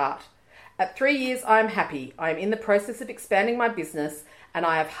the start. At 3 years, I am happy. I am in the process of expanding my business, and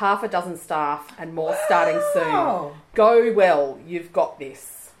I have 6 staff and more starting soon. Go well. You've got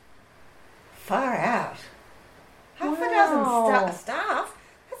this. Far out. 6 staff?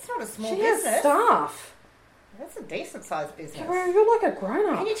 That's not a small business. She has staff. That's a decent sized business. You're like a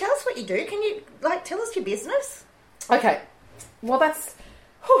grown-up. Can you tell us what you do? Can you, tell us your business? Okay. Well, that's...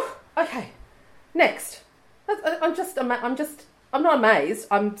 okay. Next. I'm not amazed.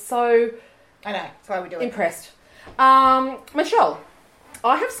 I'm so... I know, that's why we do it. Impressed. Michelle,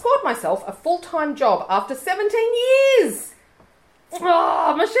 I have scored myself a full-time job after 17 years.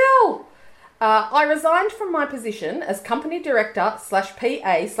 Oh, Michelle. I resigned from my position as company director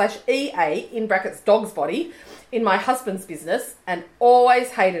 /PA/EA in brackets dog's body in my husband's business and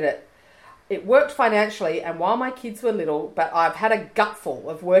always hated it. It worked financially and while my kids were little, but I've had a gutful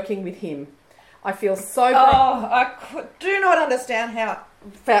of working with him. I feel so... I do not understand how...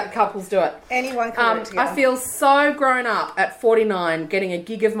 fat couples do it. Anyone can do it together. I feel so grown up at 49, getting a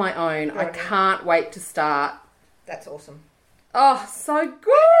gig of my own. I can't wait to start. That's awesome. Oh, so good.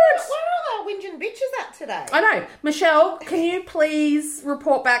 Where are all our whinge and bitches at today? I know. Michelle, can you please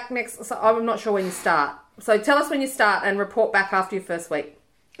report back next... So I'm not sure when you start. So tell us when you start and report back after your first week.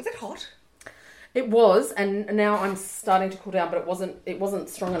 Is it hot? It was, and now I'm starting to cool down, but it wasn't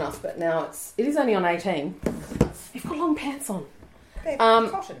strong enough, but now it is only on 18. You've got long pants on. They're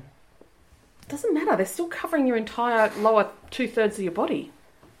cotton. Doesn't matter. They're still covering your entire lower 2/3 of your body.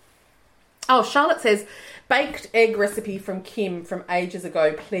 Oh, Charlotte says, baked egg recipe from Kim from ages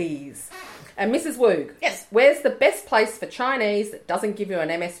ago, please. And Mrs Woog. Yes. Where's the best place for Chinese that doesn't give you an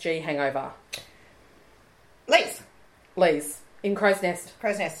MSG hangover? Lee's. In Crow's Nest.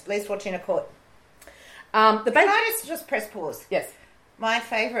 Lee's Fortuna Court. Can I just press pause? Yes. My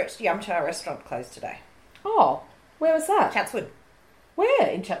favourite Yum Cha restaurant closed today. Oh, where was that? Chatswood. Where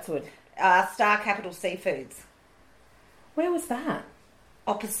in Chatswood? Star Capital Seafoods. Where was that?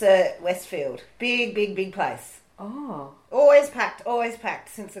 Opposite Westfield. Big place. Oh. Always packed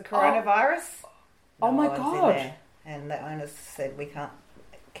since the coronavirus. Oh my one's God. in there. And the owners said we can't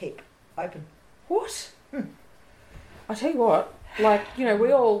keep open. What? I tell you what,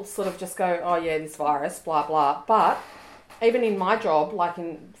 we all sort of just go, oh yeah, this virus, blah, blah. But even in my job, like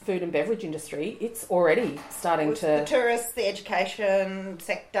in food and beverage industry, it's already starting to... The tourists, the education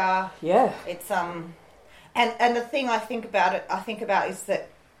sector. Yeah. It's, and the thing I think about is that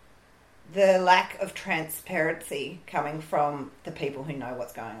the lack of transparency coming from the people who know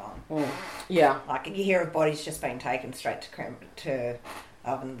what's going on. Yeah. Like you hear of bodies just being taken straight to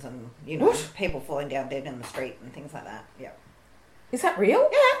ovens and, people falling down dead in the street and things like that. Yeah. Is that real?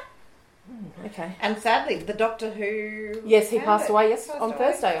 Yeah. Okay. And sadly, the doctor who... Yes, he passed away on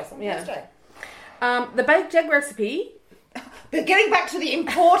Thursday or something. Yeah. The baked egg recipe... But getting back to the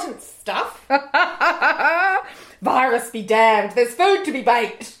important stuff... Virus be damned. There's food to be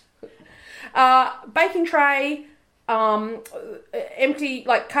baked. Baking tray, empty,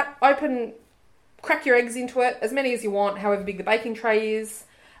 cut open... Crack your eggs into it, as many as you want, however big the baking tray is,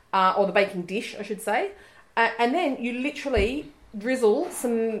 or the baking dish, I should say. And then you literally drizzle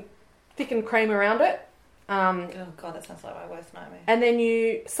some thickened cream around it, Oh, God, that sounds like my worst nightmare. And then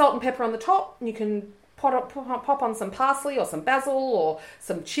you salt and pepper on the top. And you can pop on some parsley or some basil or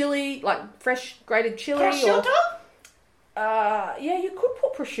some chili, like fresh grated chili. Prosciutto? Yeah, you could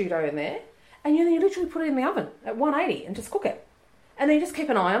put prosciutto in there. And you literally put it in the oven at 180 and just cook it. And then you just keep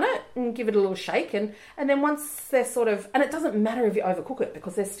an eye on it and give it a little shake. And then once they're sort of... And it doesn't matter if you overcook it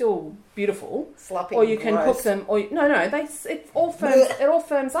because they're still beautiful. Sloppy. Or you can cook them... Or no, it all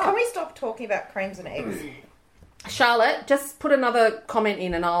firms up. Can we stop talking about creams and eggs? Charlotte, just put another comment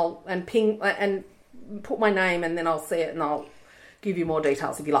in and ping and put my name and then I'll see it and I'll give you more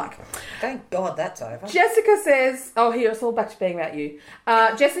details if you like. Thank God that's over. Jessica says... Oh, here, it's all back to being about you.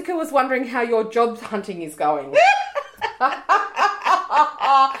 Jessica was wondering how your job hunting is going.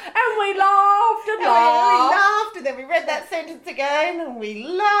 And we laughed and laughed. And then we read that sentence again and we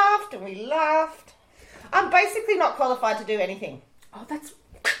laughed and we laughed. I'm basically not qualified to do anything. Oh, that's...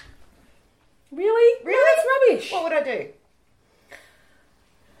 Really? Really? No, that's rubbish. What would I do?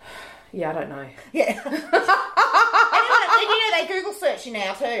 Yeah, I don't know. Yeah. and they Google search you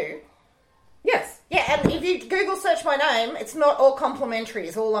now too. Yes. Yeah, and if you Google search my name, it's not all complimentary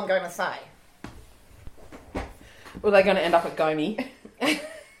is all I'm going to say. Well, they're going to end up at Gomi.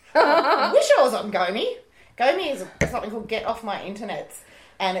 I wish I was on Gomi. Gomi is something called Get Off My Internet,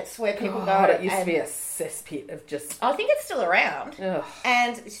 and it's where people go. It used to be a cesspit of just... I think it's still around. Ugh.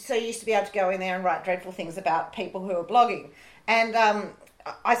 And so you used to be able to go in there and write dreadful things about people who are blogging. And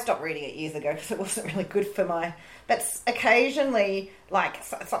I stopped reading it years ago because it wasn't really good for my... But occasionally, like,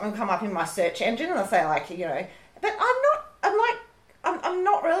 something will come up in my search engine and I'll say, like, you know... But I'm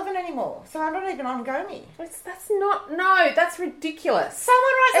not relevant anymore, so I'm not even on Gomi. That's ridiculous. Someone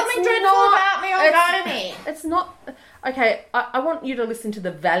write something dreadful about me on Gomi. It's not... Okay, I want you to listen to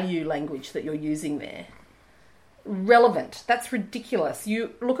the value language that you're using there. Relevant. That's ridiculous.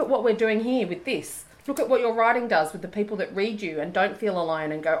 You look at what we're doing here with this. Look at what your writing does with the people that read you and don't feel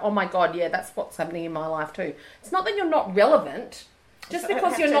alone and go, oh my God, yeah, that's what's happening in my life too. It's not that you're not relevant. Just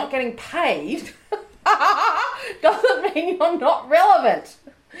because you're not getting paid... doesn't mean you're not relevant.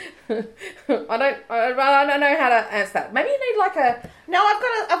 I don't know how to answer that. Maybe you need like a... No,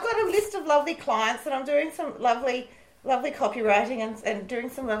 I've got a list of lovely clients and I'm doing some lovely copywriting and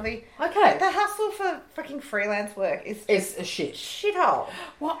doing some lovely... Okay. The hustle for fucking freelance work is a shit. Shithole.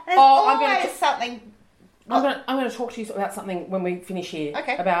 What? There's always something... I'm going to talk to you about something when we finish here.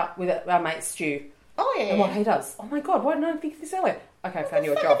 Okay. With our mate Stu. Oh, yeah. And what he does. Oh my God, why didn't I think of this earlier? Okay, I found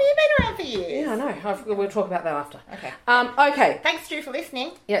you a job. Have you been around for years? Yeah, I know. We'll talk about that after. Okay. Okay. Thanks, Stu, for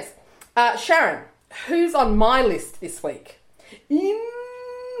listening. Yes. Sharon, who's on my list this week?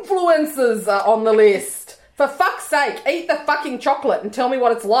 Influencers are on the list. For fuck's sake, eat the fucking chocolate and tell me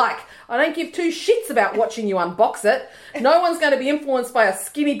what it's like. I don't give two shits about watching you unbox it. No one's going to be influenced by a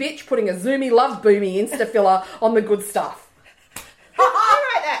skinny bitch putting a Zoomy Love Boomy Insta filler on the good stuff.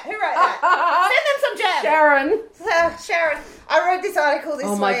 Who wrote that? Send them some jam. Sharon, I read this article this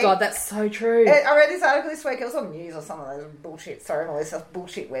week. Oh my God, that's so true. I read this article this week. It was on news or some of those bullshit,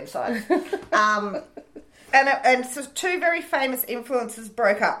 bullshit websites. And so two very famous influencers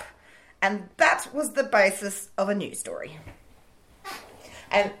broke up. And that was the basis of a news story.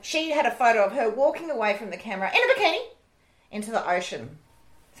 And she had a photo of her walking away from the camera in a bikini into the ocean,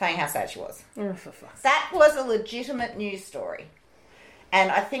 saying how sad she was. Oh, for fuck's sake. That was a legitimate news story. And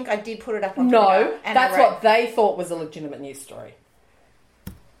I think I did put it up on Twitter. No, that's what they thought was a legitimate news story.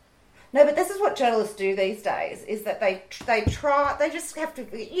 No, but this is what journalists do these days, is that they just have to,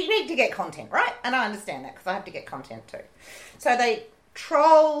 you need to get content, right? And I understand that because I have to get content too. So they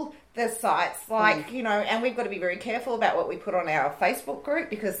troll the sites like, you know, and we've got to be very careful about what we put on our Facebook group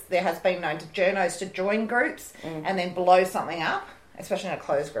because there has been known to journos to join groups and then blow something up, especially in a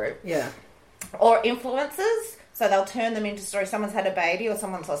closed group. Yeah. Or influencers. So they'll turn them into stories. Someone's had a baby or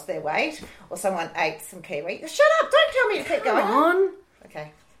someone's lost their weight or someone ate some kiwi. Shut up. Don't tell me to keep going on.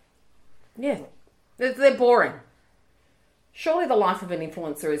 Okay. Yeah. They're boring. Surely the life of an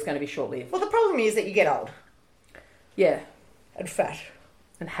influencer is going to be short-lived. Well, the problem is that you get old. Yeah. And fat.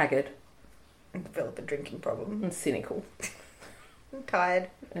 And haggard. And develop a drinking problem. And cynical. And tired.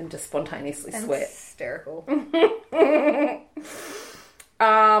 And just spontaneously and sweat. Hysterical.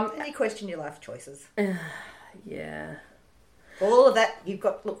 And you question your life choices. Yeah. All of that you've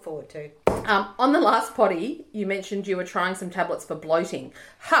got to look forward to. On the last potty, you mentioned you were trying some tablets for bloating.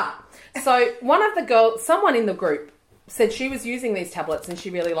 So one of the girls, someone in the group, said she was using these tablets and she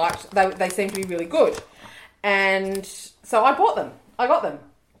really liked, they seemed to be really good. And so I bought them. I got them.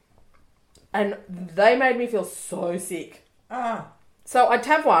 And they made me feel so sick. So I'd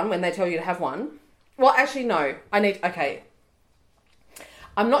have one when they tell you to have one. Well, actually, no. I'm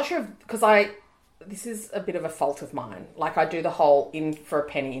not sure because this is a bit of a fault of mine. Like, I do the whole in for a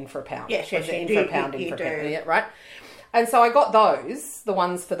penny, in for a pound. Yes, yes, in you for a do, pound, you in for do. a penny, yeah, right? And so I got those, the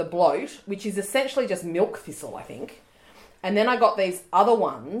ones for the bloat, which is essentially just milk thistle, I think. And then I got these other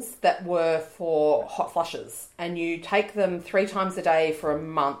ones that were for hot flushes. And you take them 3 times a day for a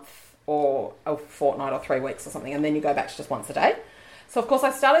month or a fortnight or 3 weeks or something. And then you go back to just once a day. So, of course,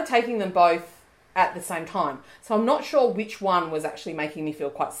 I started taking them both at the same time. So I'm not sure which one was actually making me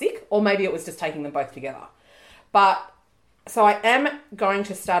feel quite sick, or maybe it was just taking them both together. But, so I am going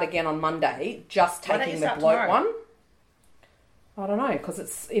to start again on Monday, just taking the bloat one. I don't know, because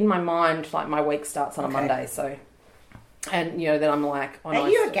it's in my mind, like my week starts on a Monday, so... And, then I'm like... Oh, Are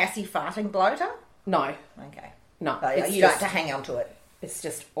you a gassy farting bloater? No. Okay. No. You like to hang on to it. It's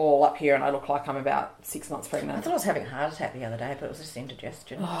just all up here and I look like I'm about 6 months pregnant. I thought I was having a heart attack the other day, but it was just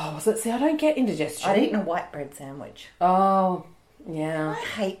indigestion. Oh, was it? See, I don't get indigestion. I'd eaten a white bread sandwich. Oh, yeah. I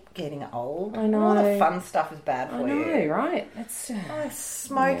hate getting old. I know. All the fun stuff is bad for you. I know, right? It's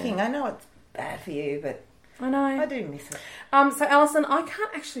smoking. Yeah. I know it's bad for you, but I know. I do miss it. So, Alison, I can't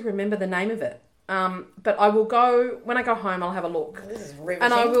actually remember the name of it. But I will go, when I go home, I'll have a look. This is riveting.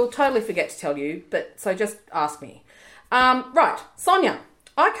 And I will totally forget to tell you, so just ask me. Right, Sonia.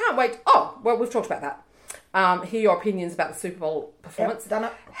 I can't wait. Oh, well, we've talked about that. Hear your opinions about the Super Bowl performance. Yep, done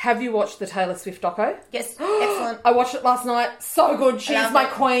it. Have you watched the Taylor Swift doco? Yes, excellent. I watched it last night. So good. She's my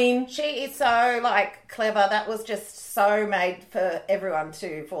queen. She is so, clever. That was just so made for everyone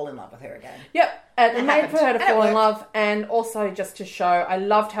to fall in love with her again. Yep. And it made for her to fall in worked. love, and also just to show, I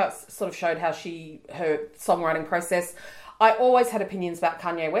loved how it sort of showed how her songwriting process. I always had opinions about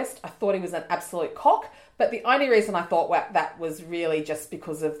Kanye West. I thought he was an absolute cock. But the only reason I thought that was really just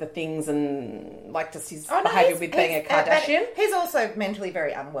because of the things and just his behaviour with being a Kardashian. He's also mentally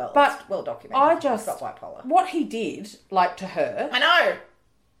very unwell. But it's well documented. He's got bipolar. What he did, to her. I know,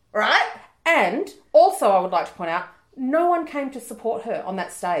 right? And also I would like to point out, no one came to support her on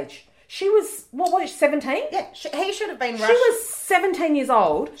that stage. She was, what was she, 17? Yeah, he should have been rushed. She was 17 years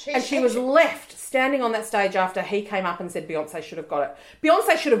old and she was left standing on that stage after he came up and said Beyonce should have got it.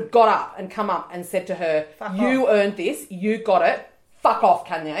 Beyonce should have got up and come up and said to her, you earned this, you got it, fuck off,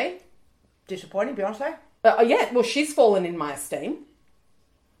 Kanye. Disappointing, Beyonce? Yeah, well, she's fallen in my esteem.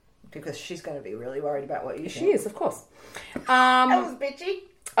 Because she's going to be really worried about what you think. She is, of course. That was bitchy.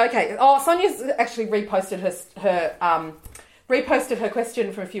 Okay. Oh, Sonia's actually reposted her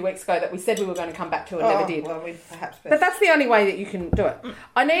question from a few weeks ago that we said we were going to come back to and never did. Well, we perhaps best. But that's the only way that you can do it.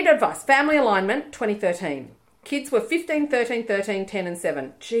 I need advice. Family alignment, 2013. Kids were 15, 13, 13, 10 and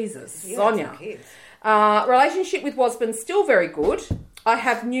 7. Jesus, Sonia. Relationship with Wasbin, still very good. I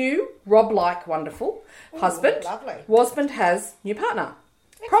have new, Rob-like, wonderful husband. Lovely. Wasbin has new partner.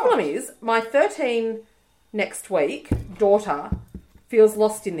 Excellent. Problem is, my 13 next week daughter feels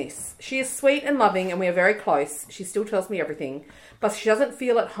lost in this. She is sweet and loving and we are very close. She still tells me everything, but she doesn't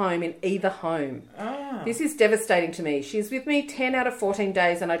feel at home in either home. This is devastating to me. She's with me 10 out of 14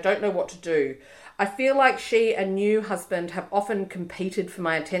 days and I don't know what to do. I feel like she and new husband have often competed for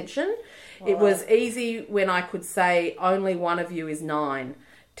my attention. It was easy when I could say only one of you is 9.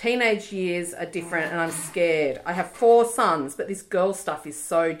 Teenage years are different and I'm scared. I have 4 sons, but this girl stuff is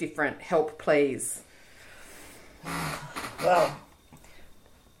so different. Help, please. Well,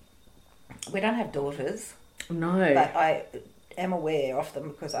 we don't have daughters. No. But I am aware of them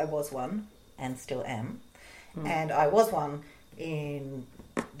because I was one and still am. And I was one in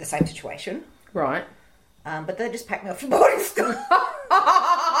the same situation. Right. But they just packed me off to boarding school. Which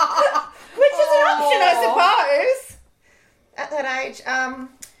is an option, I suppose. At that age,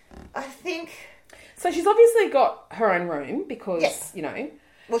 I think... So she's obviously got her own room because,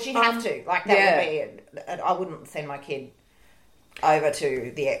 Well, she'd have to. That would be... I wouldn't send my kid over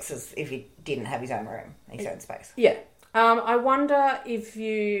to the ex's if he didn't have his own room, his own space. Yeah. I wonder if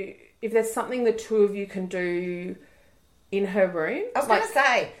there's something the two of you can do in her room. I was going to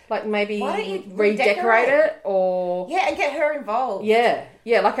say. Maybe why don't you redecorate it or... Yeah, and get her involved. Yeah.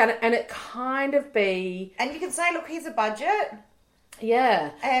 Yeah, and it kind of be... And you can say, look, here's a budget.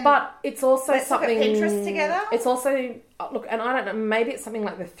 Yeah. And but it's also let's something... look at Pinterest together. It's also... Look, and I don't know, maybe it's something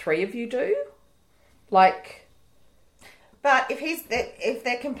like the 3 of you do. But if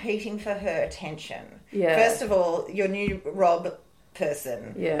they're competing for her attention, yeah. First of all, your new Rob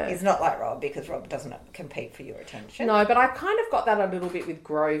person is not like Rob because Rob doesn't compete for your attention. No, but I kind of got that a little bit with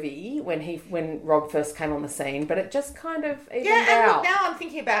Grovey when Rob first came on the scene, but it just kind of evened out. Yeah, and look, now I'm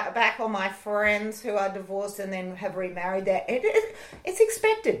thinking back on my friends who are divorced and then have remarried. It's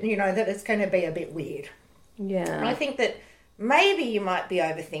expected, that it's going to be a bit weird. Yeah. And I think that maybe you might be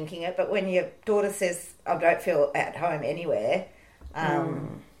overthinking it, but when your daughter says, I don't feel at home anywhere,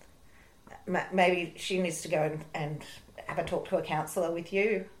 maybe she needs to go and have a talk to a counsellor with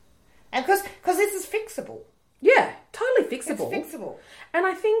you. And because this is fixable. Yeah, totally fixable. It's fixable. And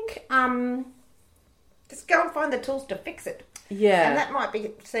I think... just go and find the tools to fix it. Yeah. And that might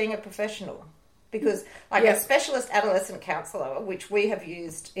be seeing a professional. Because, a specialist adolescent counsellor, which we have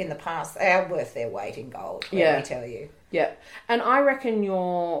used in the past, they are worth their weight in gold, let me tell you. Yeah. And I reckon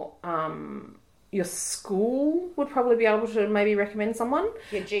your school would probably be able to maybe recommend someone.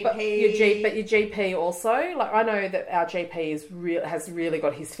 Your GP. But your GP also. Like, I know that our GP has really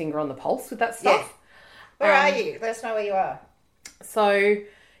got his finger on the pulse with that stuff. Yeah. Where are you? Let us know where you are. So...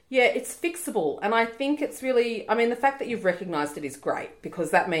 yeah, it's fixable. And I think it's really... I mean, the fact that you've recognised it is great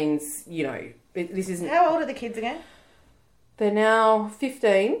because that means, this isn't... How old are the kids again? They're now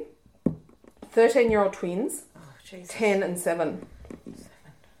 15, 13-year-old twins, Oh, Jesus. 10 and 7.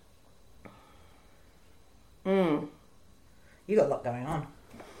 You got a lot going on.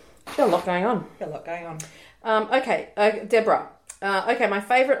 Got a lot going on. Okay, Deborah. My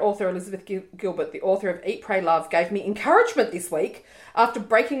favourite author, Elizabeth Gilbert, the author of Eat, Pray, Love, gave me encouragement this week after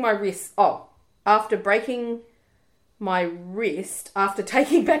breaking my wrist. After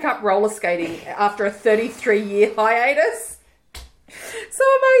taking back up roller skating after a 33-year hiatus. So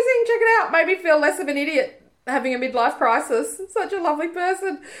amazing. Check it out. Made me feel less of an idiot having a midlife crisis. Such a lovely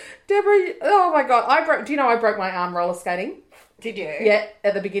person. Deborah, oh my God. Do you know I broke my arm roller skating? Did you? Yeah,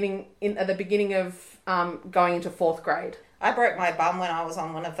 at the beginning of going into 4th grade. I broke my bum when I was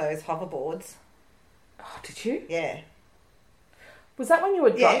on one of those hoverboards. Oh, did you? Yeah. Was that when you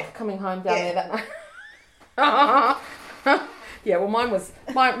were drunk coming home down there that night? Yeah, well, mine was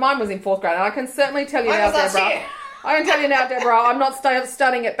in 4th grade, and I can certainly tell you now, Deborah. I can tell you now, Deborah, I'm not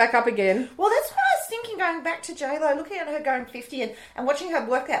starting it back up again. Well, that's what I was thinking, going back to J-Lo, looking at her going 50 and watching her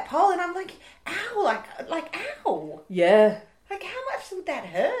work that pole, and I'm like, ow, like ow. Yeah. Like, how much would that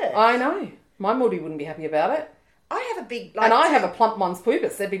hurt? I know. My Moody wouldn't be happy about it. I have a big... and I have a plump mons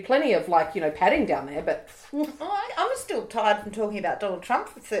pubis. There'd be plenty of, padding down there, but... I'm still tired from talking about Donald Trump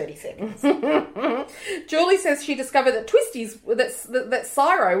for 30 seconds. Julie says she discovered that Twisties... that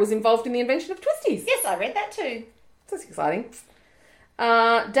Cyro was involved in the invention of Twisties. Yes, I read that too. That's exciting.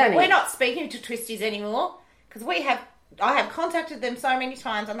 Danny. We're not speaking to Twisties anymore, because I have contacted them so many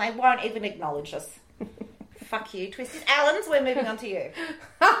times and they won't even acknowledge us. Fuck you, Twisties. Allen's, we're moving on to you.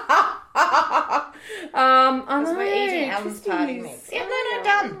 Because we're eating Allen's party mix. Yeah, no,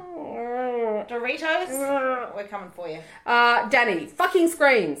 done. Doritos, we're coming for you. Danny, fucking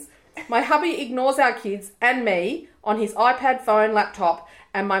screens. My hubby ignores our kids and me on his iPad, phone, laptop,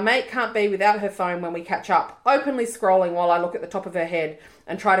 and my mate can't be without her phone when we catch up, openly scrolling while I look at the top of her head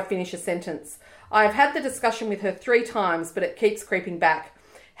and try to finish a sentence. I have had the discussion with her 3 times, but it keeps creeping back.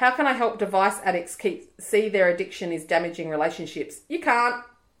 How can I help device addicts see their addiction is damaging relationships? You can't.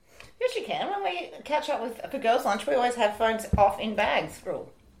 Yes, you can. When we catch up for girls' lunch, we always have phones off in bags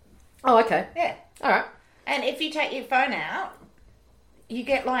rule. Oh, okay. Yeah. All right. And if you take your phone out, you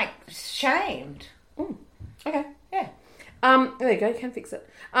get, shamed. Okay. Yeah. There you go. You can fix it.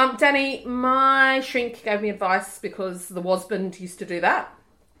 Danny, my shrink gave me advice because the husband used to do that.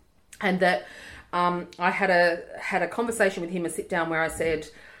 And that I had a conversation with him, a sit down where I said,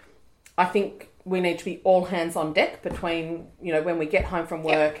 I think we need to be all hands on deck between, when we get home from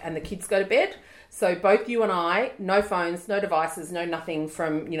work and the kids go to bed. So both you and I, no phones, no devices, no nothing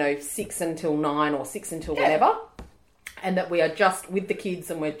from, 6 until 9 or 6 until whenever. And that we are just with the kids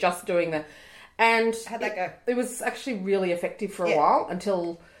and we're just doing the... And how'd that go? It was actually really effective for a while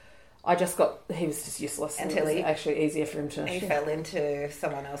until he was just useless. Until it was actually easier for him to... He fell into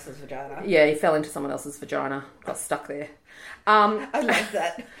someone else's vagina. Yeah, he fell into someone else's vagina. Got stuck there. I love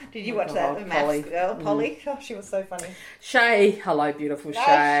that. Did you watch that? The maths girl, Polly? Oh, she was so funny. Shay. Hello, beautiful No,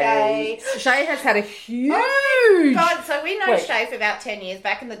 Shay. Shay has had a huge... Oh, God, so we know Shay for about 10 years,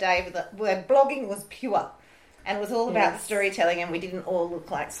 back in the day where blogging was pure. And it was all about the storytelling, and we didn't all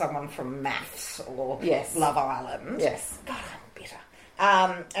look like someone from Maths or Love Island. Yes. God, I'm bitter.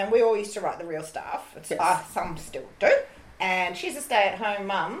 And we all used to write the real stuff. Some still do. And she's a stay-at-home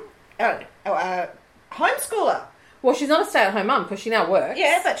mum. Homeschooler. Well, she's not a stay-at-home mum because she now works.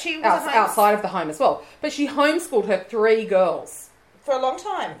 Yeah, but she was outside of the home as well. But she homeschooled her 3 girls. For a long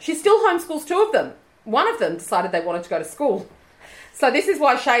time. She still homeschools 2 of them. One of them decided they wanted to go to school. So this is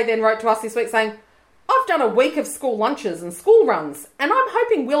why Shay then wrote to us this week saying... I've done a week of school lunches and school runs, and I'm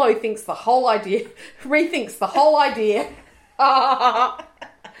hoping Willow rethinks the whole idea.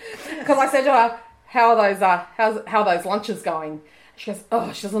 Because I said to her, how are those lunches going? She goes,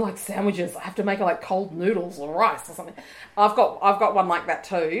 oh, she doesn't like sandwiches. I have to make her cold noodles or rice or something. I've got one like that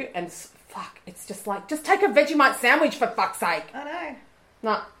too, and it's just take a Vegemite sandwich for fuck's sake. I know.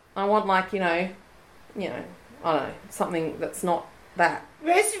 No. I want like, I don't know, something that's not that.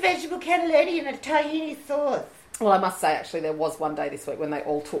 Roasted vegetable cannellini and a tahini sauce. Well, I must say, actually, there was one day this week when they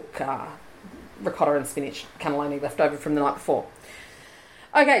all took ricotta and spinach cannellini left over from the night before.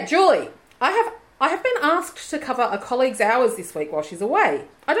 Okay, Julie, I have been asked to cover a colleague's hours this week while she's away.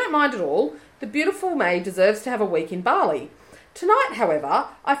 I don't mind at all. The beautiful maid deserves to have a week in Bali. Tonight, however,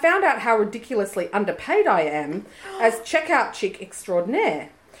 I found out how ridiculously underpaid I am as checkout chick extraordinaire.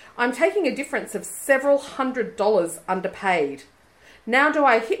 I'm taking a difference of several $100 underpaid. Now do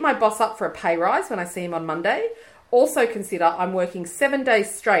I hit my boss up for a pay rise when I see him on Monday? Also consider I'm working 7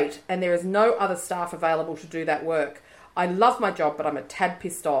 days straight and there is no other staff available to do that work. I love my job, but I'm a tad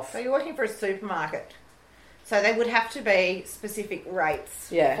pissed off. So you're working for a supermarket. So they would have to be specific rates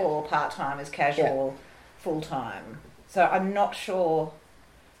for part-time as casual, full-time. So I'm not sure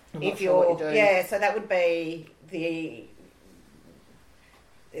if you're doing. Yeah, so that would be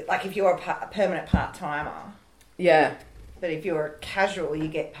if you're a permanent part-timer. Yeah. But if you're a casual, you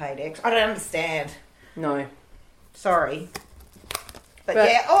get paid extra. I don't understand. No. Sorry. But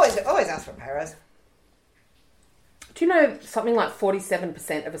yeah, always ask for a pay rise. Do you know something like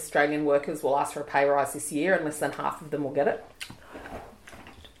 47% of Australian workers will ask for a pay rise this year and less than half of them will get it?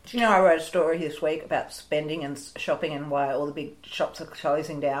 Do you know I wrote a story this week about spending and shopping and why all the big shops are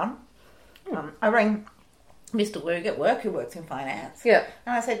closing down? I rang Mr Woog at work, who works in finance. Yeah.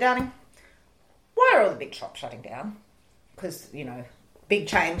 And I said, darling, why are all the big shops shutting down? Because, big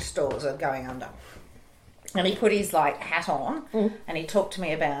chain stores are going under. And he put his hat on and he talked to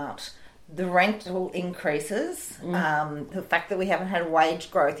me about the rental increases, the fact that we haven't had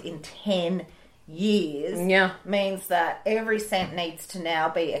wage growth in 10 years means that every cent needs to now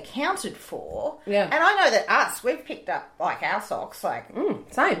be accounted for. Yeah. And I know that we've picked up our socks, same.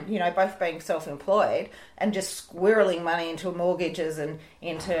 Both being self-employed and just squirreling money into mortgages and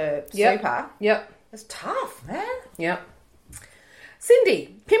into super. Yep. It's tough, man. Yep.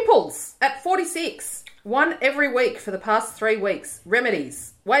 Cindy, pimples at 46. One every week for the past 3 weeks.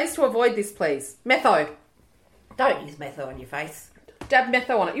 Remedies. Ways to avoid this, please. Metho. Don't use metho on your face. Dab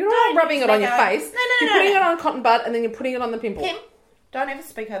metho on it. You're not rubbing it on your face. No. You're putting it on a cotton bud and then you're putting it on the pimple. Kim, don't ever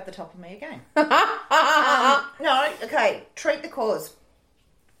speak over the top of me again. No, okay. Treat the cause.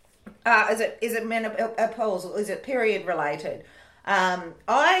 Is it menopausal? Is it period related?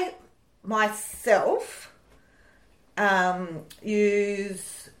 I myself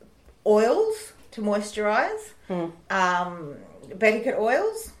use oils to moisturise. Beticut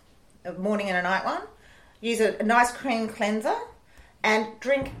oils, a morning and a night one. Use a nice cream cleanser and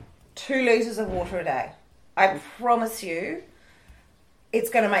drink 2 litres of water a day. I promise you it's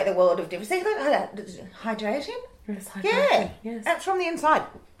going to make the world of difference. See that hydration? Yes, hydration. Yeah. Yes. That's from the inside.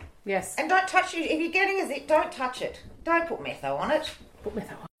 Yes. And don't touch it. If you're getting a zit, don't touch it. Don't put metho on it. Put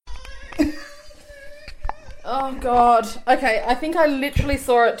metho on. Oh, God. Okay, I think I literally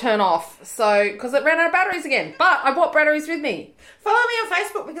saw it turn off. So, because it ran out of batteries again. But I brought batteries with me. Follow me on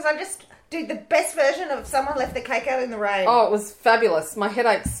Facebook because I just did the best version of someone left the cake out in the rain. Oh, it was fabulous. My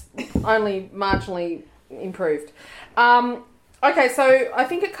headache's only marginally improved. Okay, so I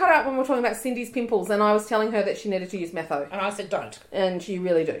think it cut out when we were talking about Cindy's pimples and I was telling her that she needed to use metho. And I said don't. And you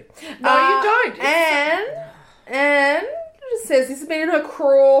really do. No, you don't. And it says this has been in her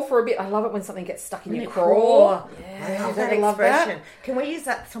craw for a bit. I love it when something gets stuck in your craw. Yeah, I love that expression. Can we use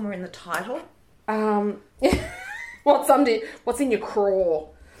that somewhere in the title? What's in your craw?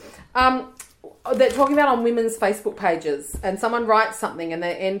 They're talking about on women's Facebook pages and someone writes something and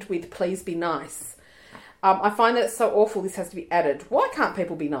they end with please be nice. I find that it's so awful this has to be added. Why can't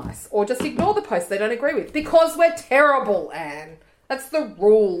people be nice? Or just ignore the post they don't agree with? Because we're terrible, Anne. That's the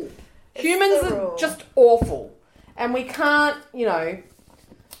rule. Humans are just awful. And we can't,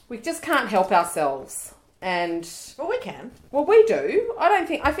 we just can't help ourselves. And well, we can. Well, we do. I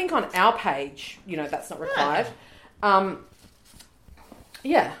think on our page, that's not required.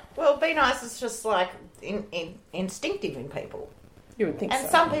 Yeah. Well, be nice is just like instinctive in people. You would think so. And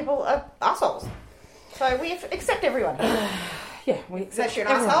some people are assholes. So we accept everyone. Yeah, we accept if you're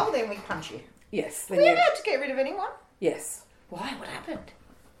an asshole, then we punch you. Yes. Are we allowed to get rid of anyone? Yes. Why? What happened?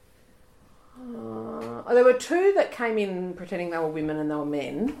 There were 2 that came in pretending they were women and they were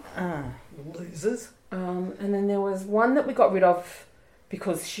men. Losers. And then there was one that we got rid of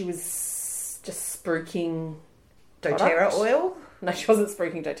because she was just spruiking doTERRA oil? No, she wasn't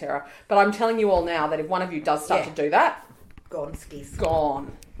spruiking doTERRA. But I'm telling you all now that if one of you does start to do that... Gone skis.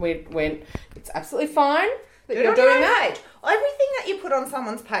 Gone. It's absolutely fine that you're doing that. Page. Everything that you put on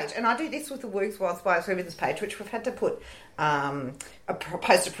someone's page, and I do this with the Woogs Wild Spies Women's page, which we've had to put a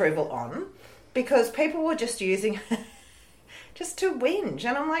post approval on, because people were just using just to whinge.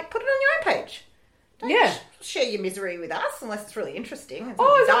 And I'm like, put it on your own page. Don't share your misery with us unless it's really interesting. Is that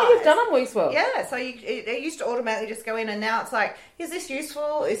what you've done on Woog's World? Yeah, so it used to automatically just go in, and now it's like, is this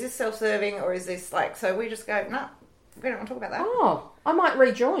useful? Is this self-serving? Or is this like... So we just go, no, we don't want to talk about that. Oh, I might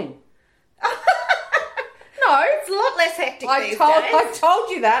rejoin. No, it's a lot less hectic these days. I told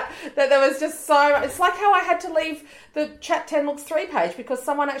you that there was just so... It's like how I had to leave the Chat 10 Looks 3 page because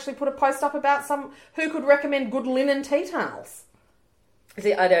someone actually put a post up about who could recommend good linen tea towels.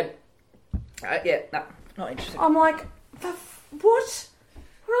 See, I don't... no, not interested. I'm like, what?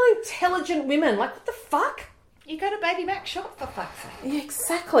 We're all intelligent women. Like, what the fuck? You go to Baby Mac shop, for fuck's sake. Yeah,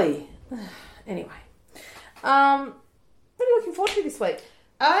 exactly. Anyway. What are you looking forward to this week?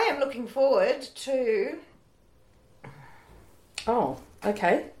 I am looking forward to... Oh,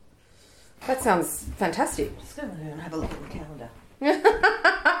 okay. That sounds fantastic. Just going to have a look at the calendar.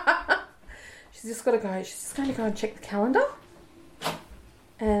 She's just going to go and check the calendar.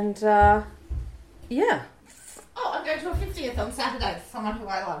 And, yeah. Oh, I'm going to a 50th on Saturday for someone who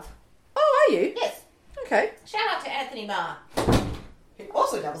I love. Oh, are you? Yes. Okay. Shout out to Anthony Marr, who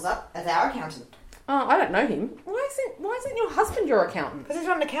also doubles up as our accountant. Oh, I don't know him. Why isn't your husband your accountant? Because he's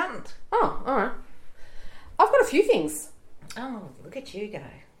not an accountant. Oh, all right. I've got a few things. Oh, look at you go.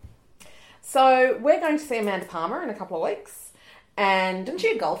 So we're going to see Amanda Palmer in a couple of weeks. And... Isn't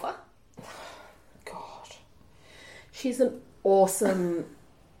she a golfer? God. She's an awesome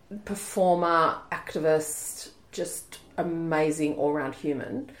performer, activist, just amazing all-round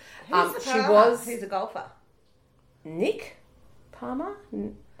human. Who's a golfer? Nick Palmer?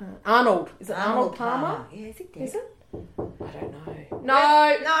 Arnold. Is it Arnold Palmer? Yeah, is it? Is it? I don't know.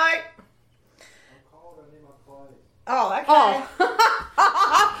 No. Oh, okay.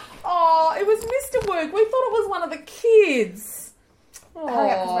 Oh, it was Mr. Woog. We thought it was one of the kids. Oh,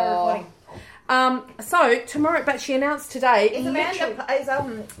 yeah, because we're recording. So tomorrow, but she announced today. Is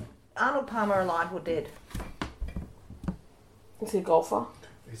Arnold Palmer alive or dead? Is he a golfer?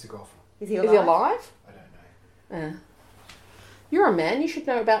 He's a golfer. Is he alive? I don't know. You're a man. You should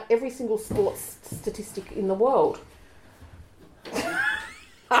know about every single sports statistic in the world.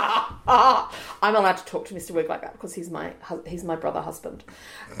 I'm allowed to talk to Mr. Woog like that because he's my brother husband.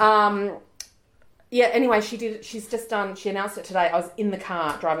 Yeah, anyway, she announced it today. I was in the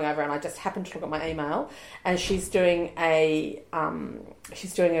car driving over and I just happened to look at my email and she's doing a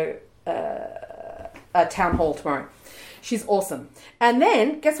town hall tomorrow. She's awesome. And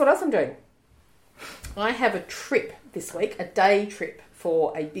then, guess what else I'm doing? I have a trip this week, a day trip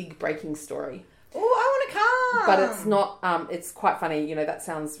for a big breaking story. Oh, I want to come. But it's not, it's quite funny. You know, that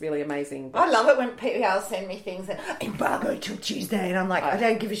sounds really amazing. But... I love it when people send me things that embargo till Tuesday and I'm like, I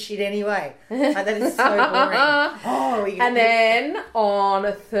don't give a shit anyway. Like, that is so boring. And then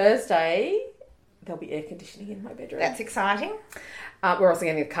on Thursday, there'll be air conditioning in my bedroom. That's exciting. We're also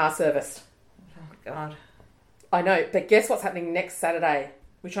getting a car serviced. Oh, God. I know, but guess what's happening next Saturday,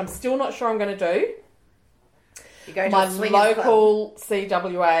 which I'm still not sure I'm going to do. You're going my to a swingers local club.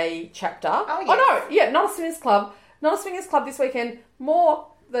 CWA chapter. Oh, yes. Oh, no, yeah, not a swingers club. Not a swingers club this weekend, more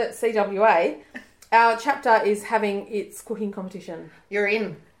the CWA. Our chapter is having its cooking competition. You're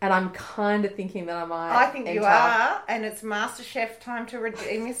in. And I'm kind of thinking that I might I think you are, and it's MasterChef time to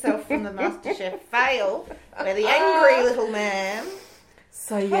redeem yourself from the MasterChef fail, where the angry little man...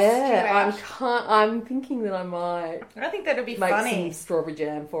 So yeah, I'm thinking that I might. I think that'd be make funny. Some strawberry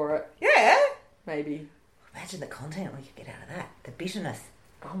jam for it. Yeah, maybe. Imagine the content we could get out of that. The bitterness.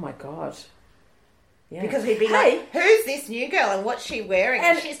 Oh my God. Yeah. Because he'd be like, "Who's this new girl and what's she wearing?"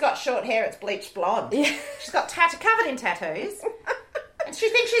 And she's got short hair. It's bleached blonde. Yeah. She's got covered in tattoos, and she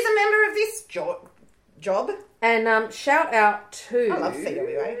thinks she's a member of this job. And shout out to... I love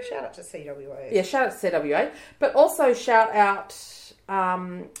CWA. Shout out to CWA. Yeah, shout out to CWA, but also shout out.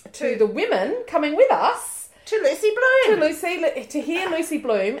 To the women coming with us. To Lucy Bloom. To hear Lucy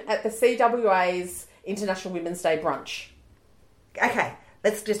Bloom at the CWA's International Women's Day brunch. Okay,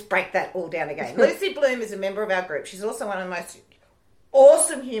 let's just break that all down again. Lucy Bloom is a member of our group. She's also one of the most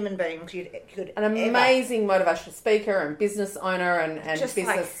awesome human beings you could An amazing motivational speaker and business owner and business.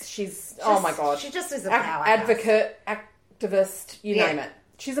 Like, she's, oh my God. She just is a powerhouse. Advocate, activist, you name it.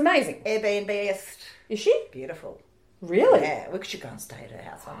 She's amazing. Airbnb-ist. Is she? Beautiful. Really? Yeah, we should go and stay at her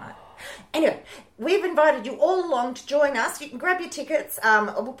house one night. Anyway, we've invited you all along to join us. You can grab your tickets.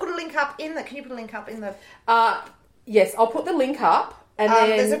 We'll put a link up in the... Can you put a link up in the... Yes, I'll put the link up. And then,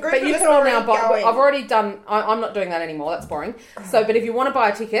 there's a group but of you us can all now already buy. going. I've already done... I'm not doing that anymore. That's boring. So, but if you want to buy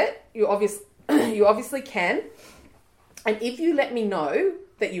a ticket, you obviously can. And if you let me know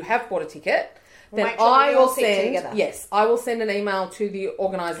that you have bought a ticket, then make sure we all sit together. Yes, I will send an email to the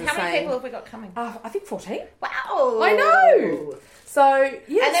organisers How many saying... people have we got coming? I think 14. Wow. I know. So,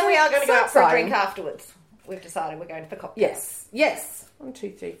 yeah. And then we are going to go out for a exciting. drink afterwards. We've decided we're going for cocktails. Yes, yes. 1,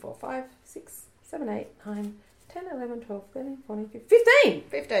 2, 3, 4, 5, 6, 7, 8, 9, 10, 11, 12, 13, 14, 15.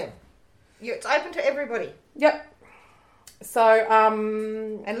 15. It's open to everybody. Yep. So,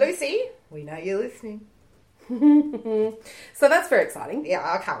 And Lucy, we know you're listening. so that's very exciting. Yeah,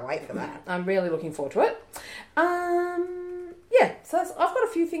 I can't wait for that. I'm really looking forward to it. Yeah, so I've got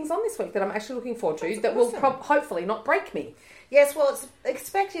a few things on this week that I'm actually looking forward to That's that awesome. will hopefully not break me. Yes, well, it's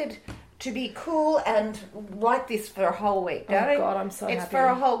expected to be cool and like this for a whole week, don't it? Oh, God, I'm so It's happy. for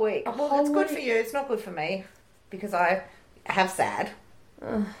a whole week. A Well, whole it's good week? for you. It's not good for me because I have sad.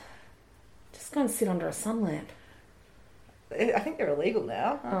 Just go and sit under a sun lamp. I think they're illegal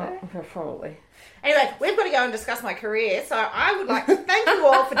now, aren't they? Oh, probably. Anyway, we've got to go and discuss my career, so I would like to thank you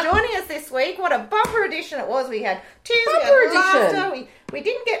all for joining us this week. What a bumper edition it was. We had tears, Bumper we had edition. laughter. We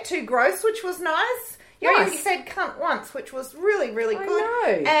didn't get too gross, which was nice. You Nice. only said cunt once, which was really, really I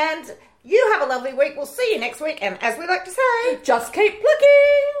good. know. And you have a lovely week. We'll see you next week. And as we like to say... Just keep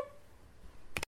looking.